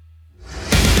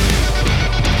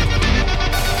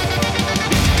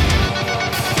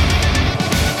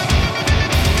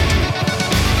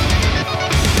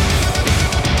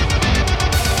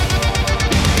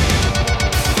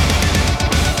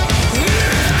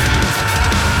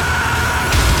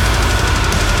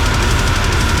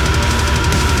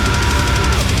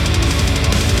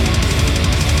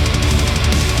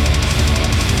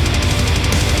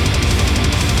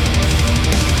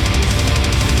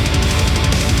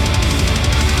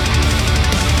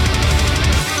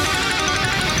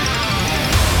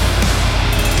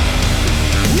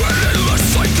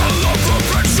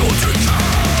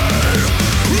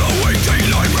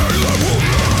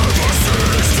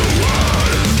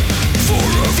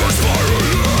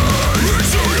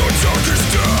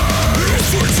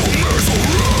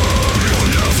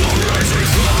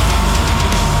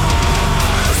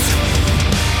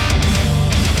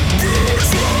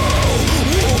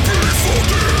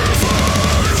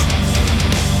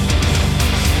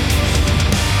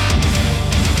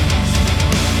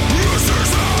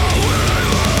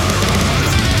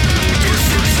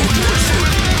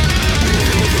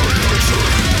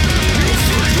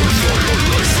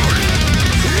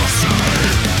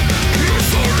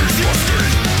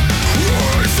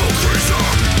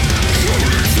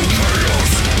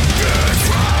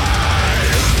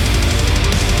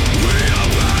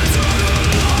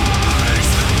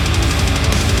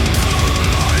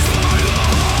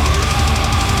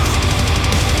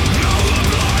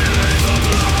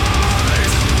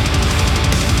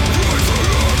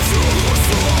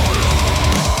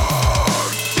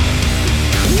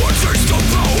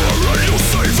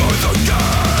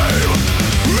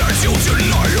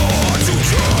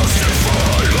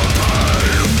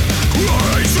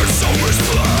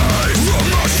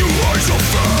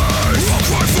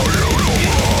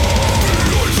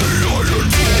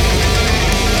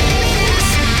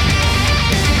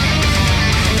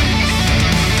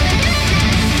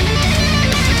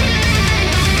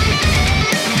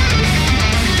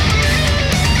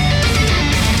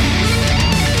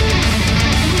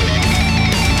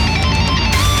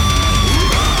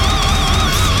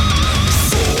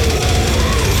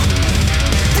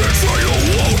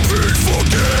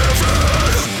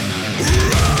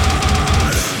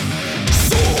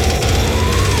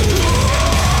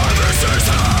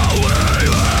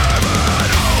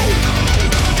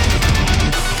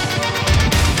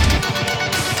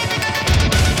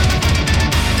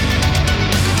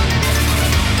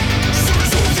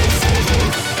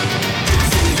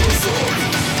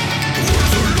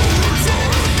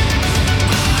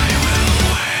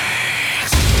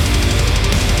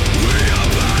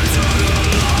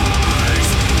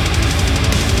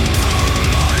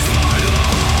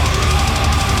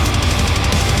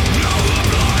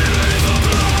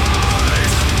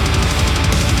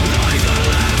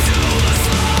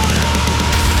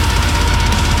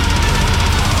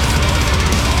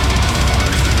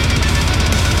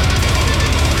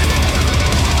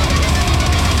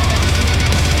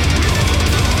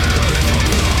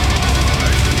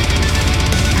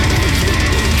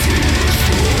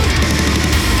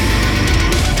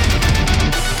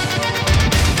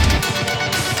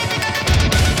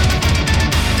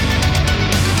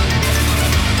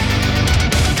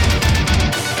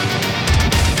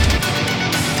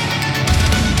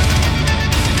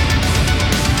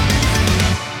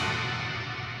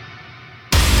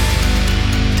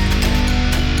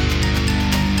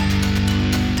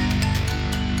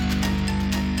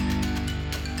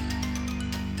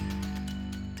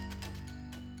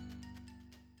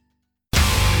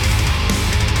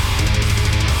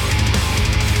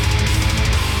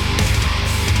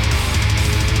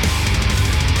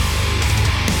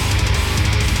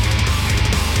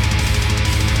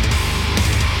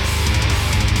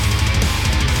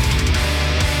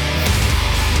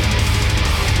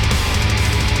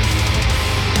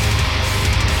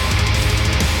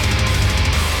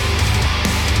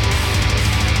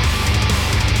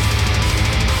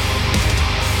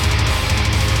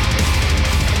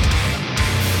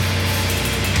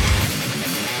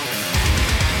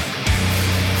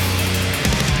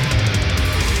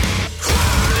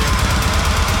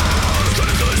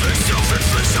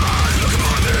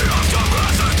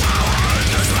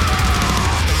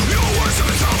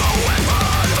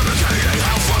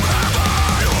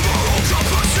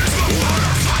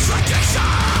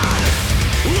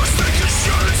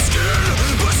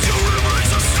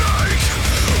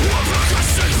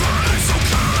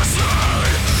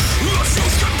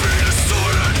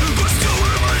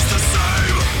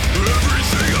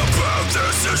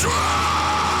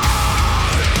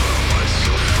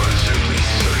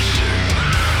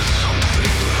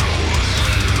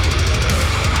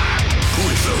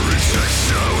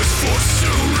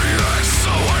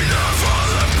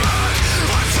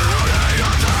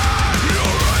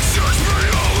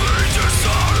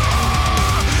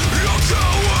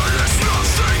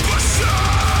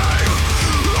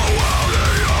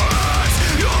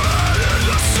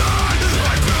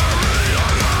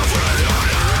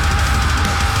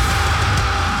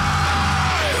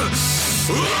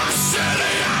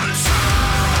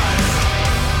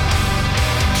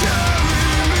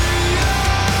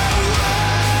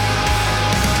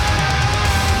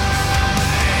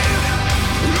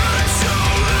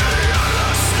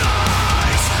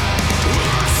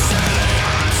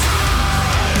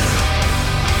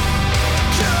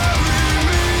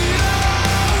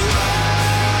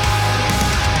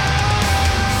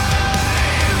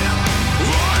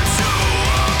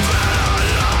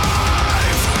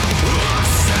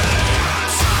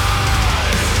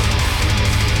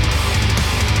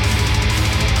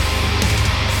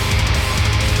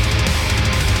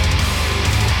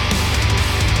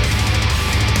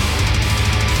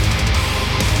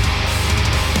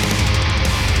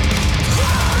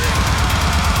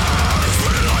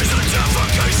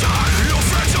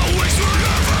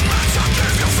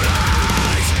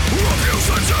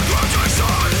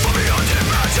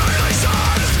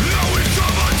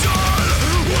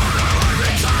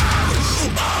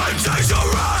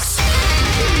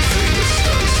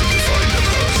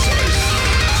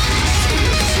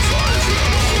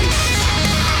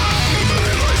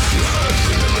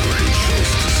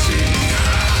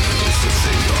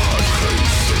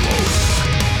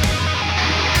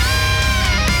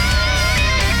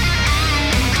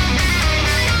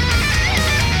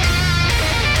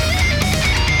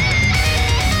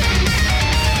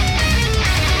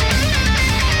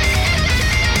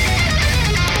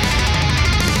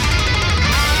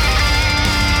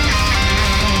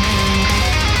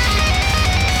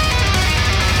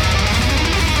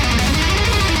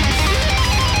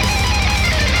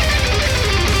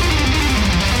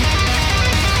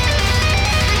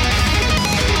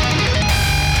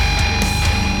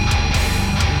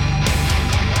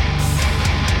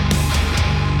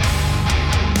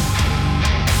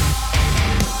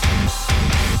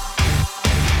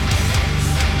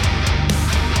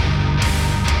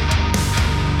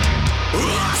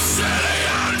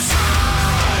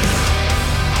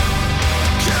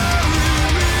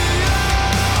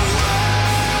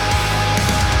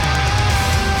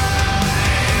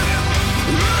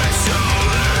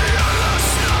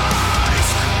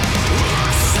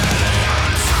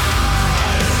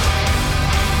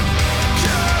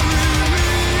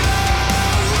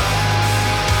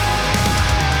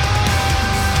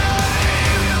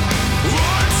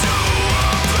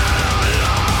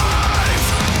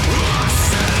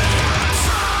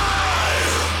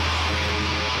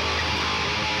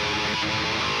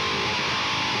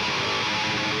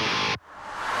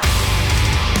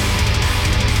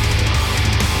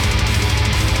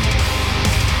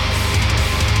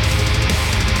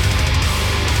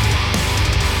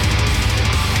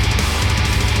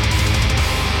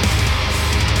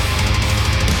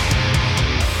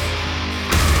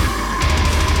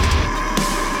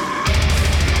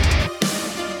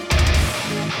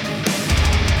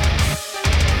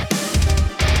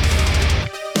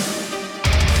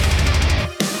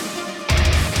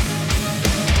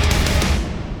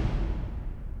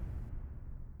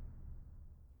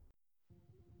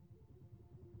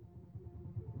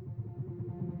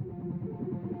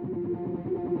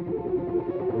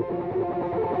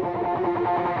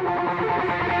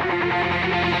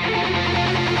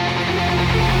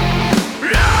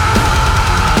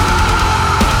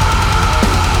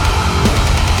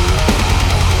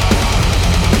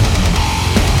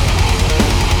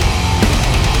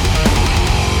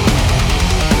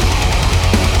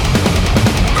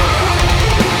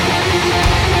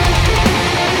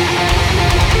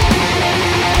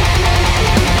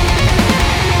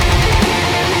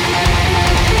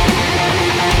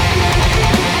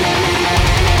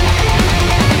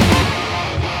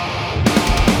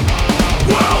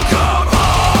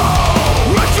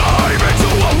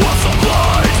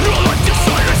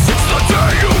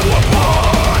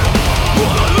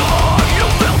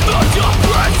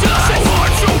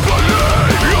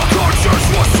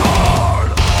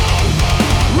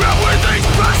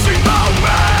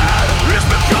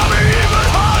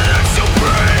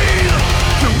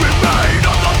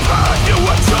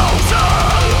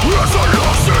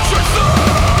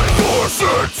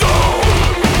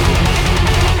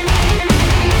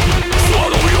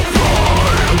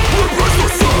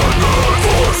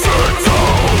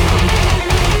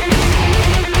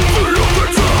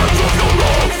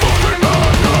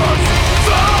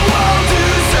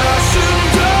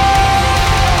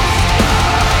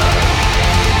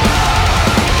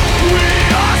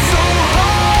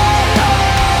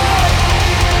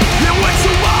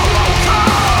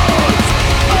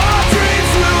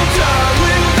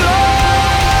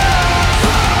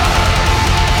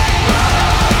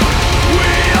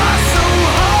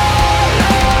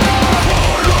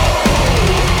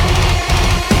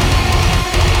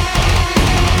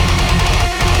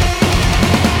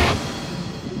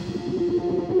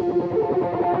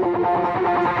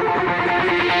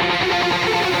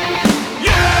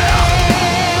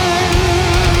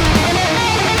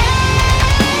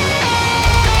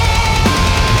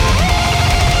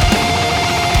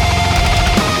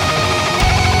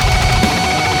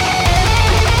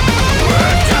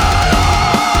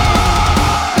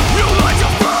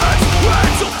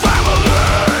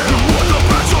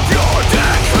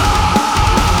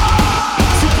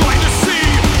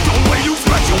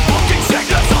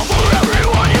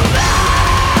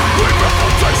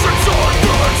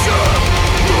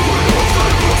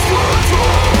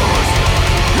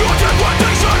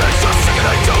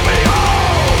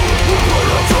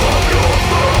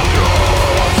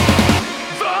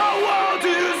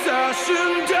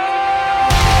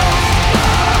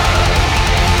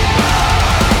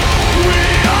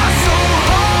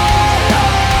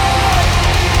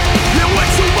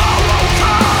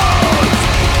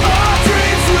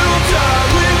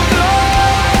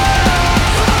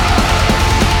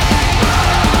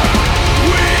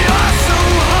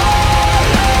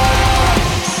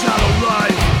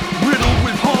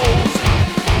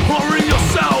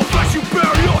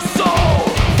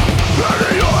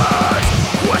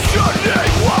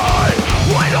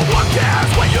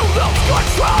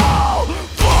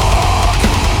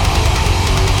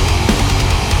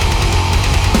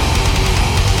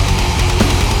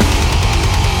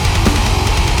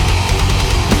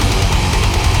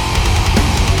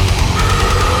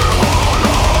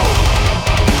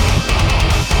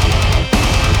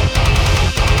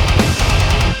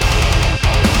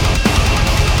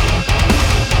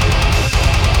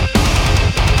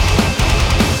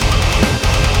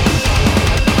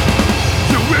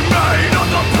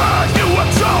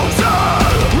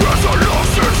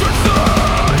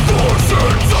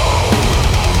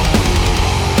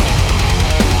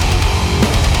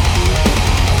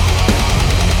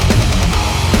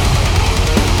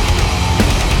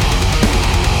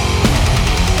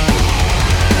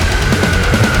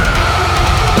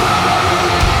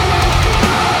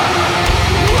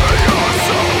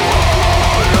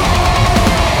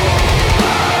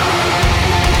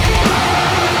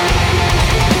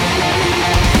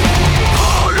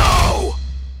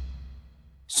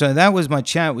 So that was my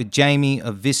chat with Jamie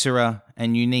of Viscera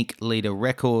and Unique Leader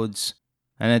Records.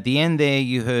 And at the end there,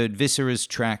 you heard Viscera's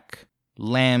track,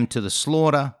 Lamb to the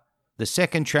Slaughter. The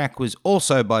second track was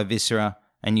also by Viscera,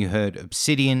 and you heard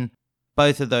Obsidian.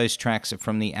 Both of those tracks are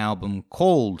from the album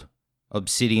called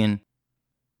Obsidian.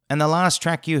 And the last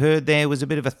track you heard there was a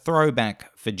bit of a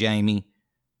throwback for Jamie.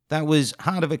 That was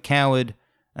Heart of a Coward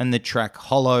and the track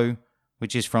Hollow,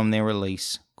 which is from their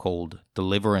release called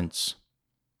Deliverance.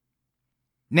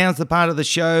 Now's the part of the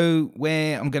show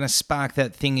where I'm going to spark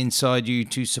that thing inside you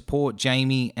to support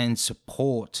Jamie and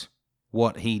support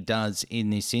what he does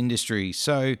in this industry.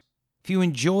 So if you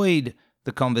enjoyed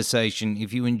the conversation,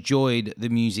 if you enjoyed the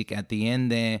music at the end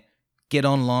there, get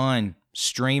online,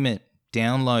 stream it,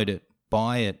 download it,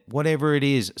 buy it, whatever it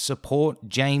is. Support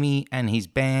Jamie and his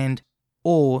band,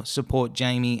 or support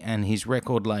Jamie and his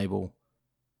record label.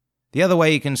 The other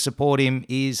way you can support him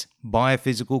is buy a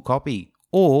physical copy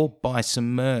or buy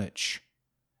some merch.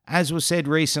 As was said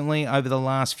recently over the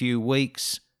last few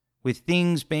weeks, with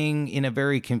things being in a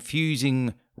very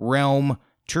confusing realm,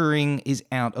 touring is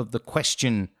out of the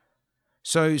question.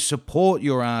 So support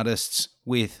your artists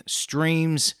with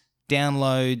streams,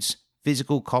 downloads,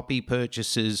 physical copy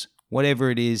purchases,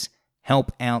 whatever it is.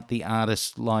 Help out the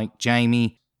artists like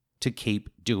Jamie to keep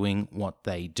doing what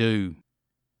they do.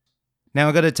 Now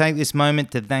I've got to take this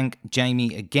moment to thank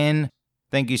Jamie again.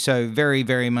 Thank you so very,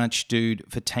 very much, dude,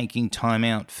 for taking time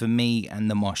out for me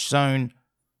and the Mosh Zone.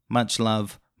 Much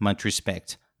love, much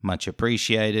respect, much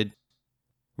appreciated.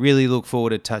 Really look forward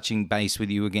to touching base with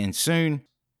you again soon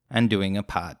and doing a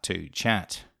part 2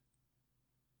 chat.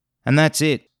 And that's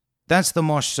it. That's the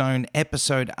Mosh Zone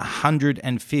episode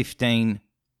 115.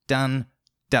 Done,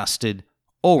 dusted,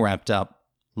 all wrapped up,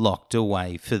 locked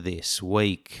away for this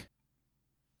week.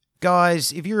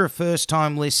 Guys, if you're a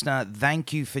first-time listener,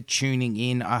 thank you for tuning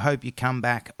in. I hope you come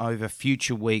back over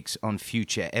future weeks on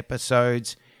future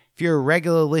episodes. If you're a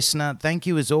regular listener, thank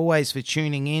you as always for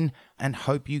tuning in and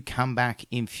hope you come back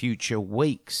in future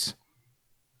weeks.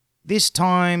 This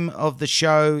time of the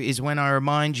show is when I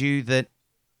remind you that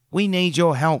we need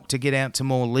your help to get out to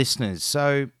more listeners.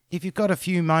 So if you've got a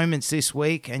few moments this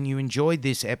week and you enjoyed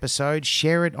this episode,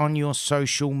 share it on your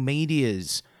social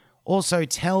medias. Also,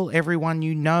 tell everyone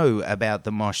you know about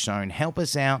the Mosh Zone. Help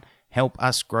us out. Help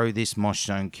us grow this Mosh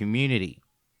Zone community.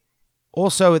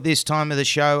 Also, at this time of the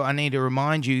show, I need to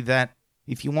remind you that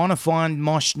if you want to find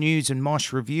Mosh news and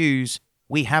Mosh reviews,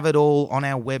 we have it all on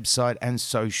our website and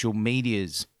social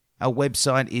medias. Our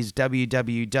website is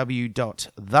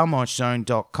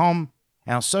www.themoshzone.com.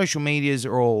 Our social medias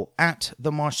are all at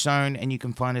The Mosh Zone, and you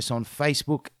can find us on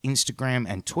Facebook, Instagram,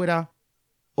 and Twitter.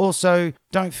 Also,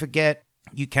 don't forget,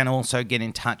 you can also get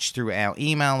in touch through our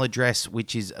email address,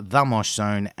 which is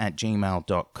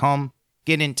themoshzone@gmail.com.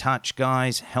 Get in touch,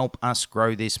 guys. Help us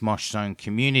grow this Mosh Zone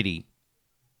community.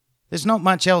 There's not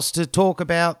much else to talk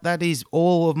about. That is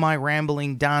all of my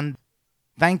rambling done.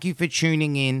 Thank you for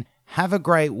tuning in. Have a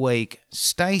great week.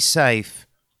 Stay safe.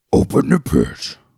 Open the pit.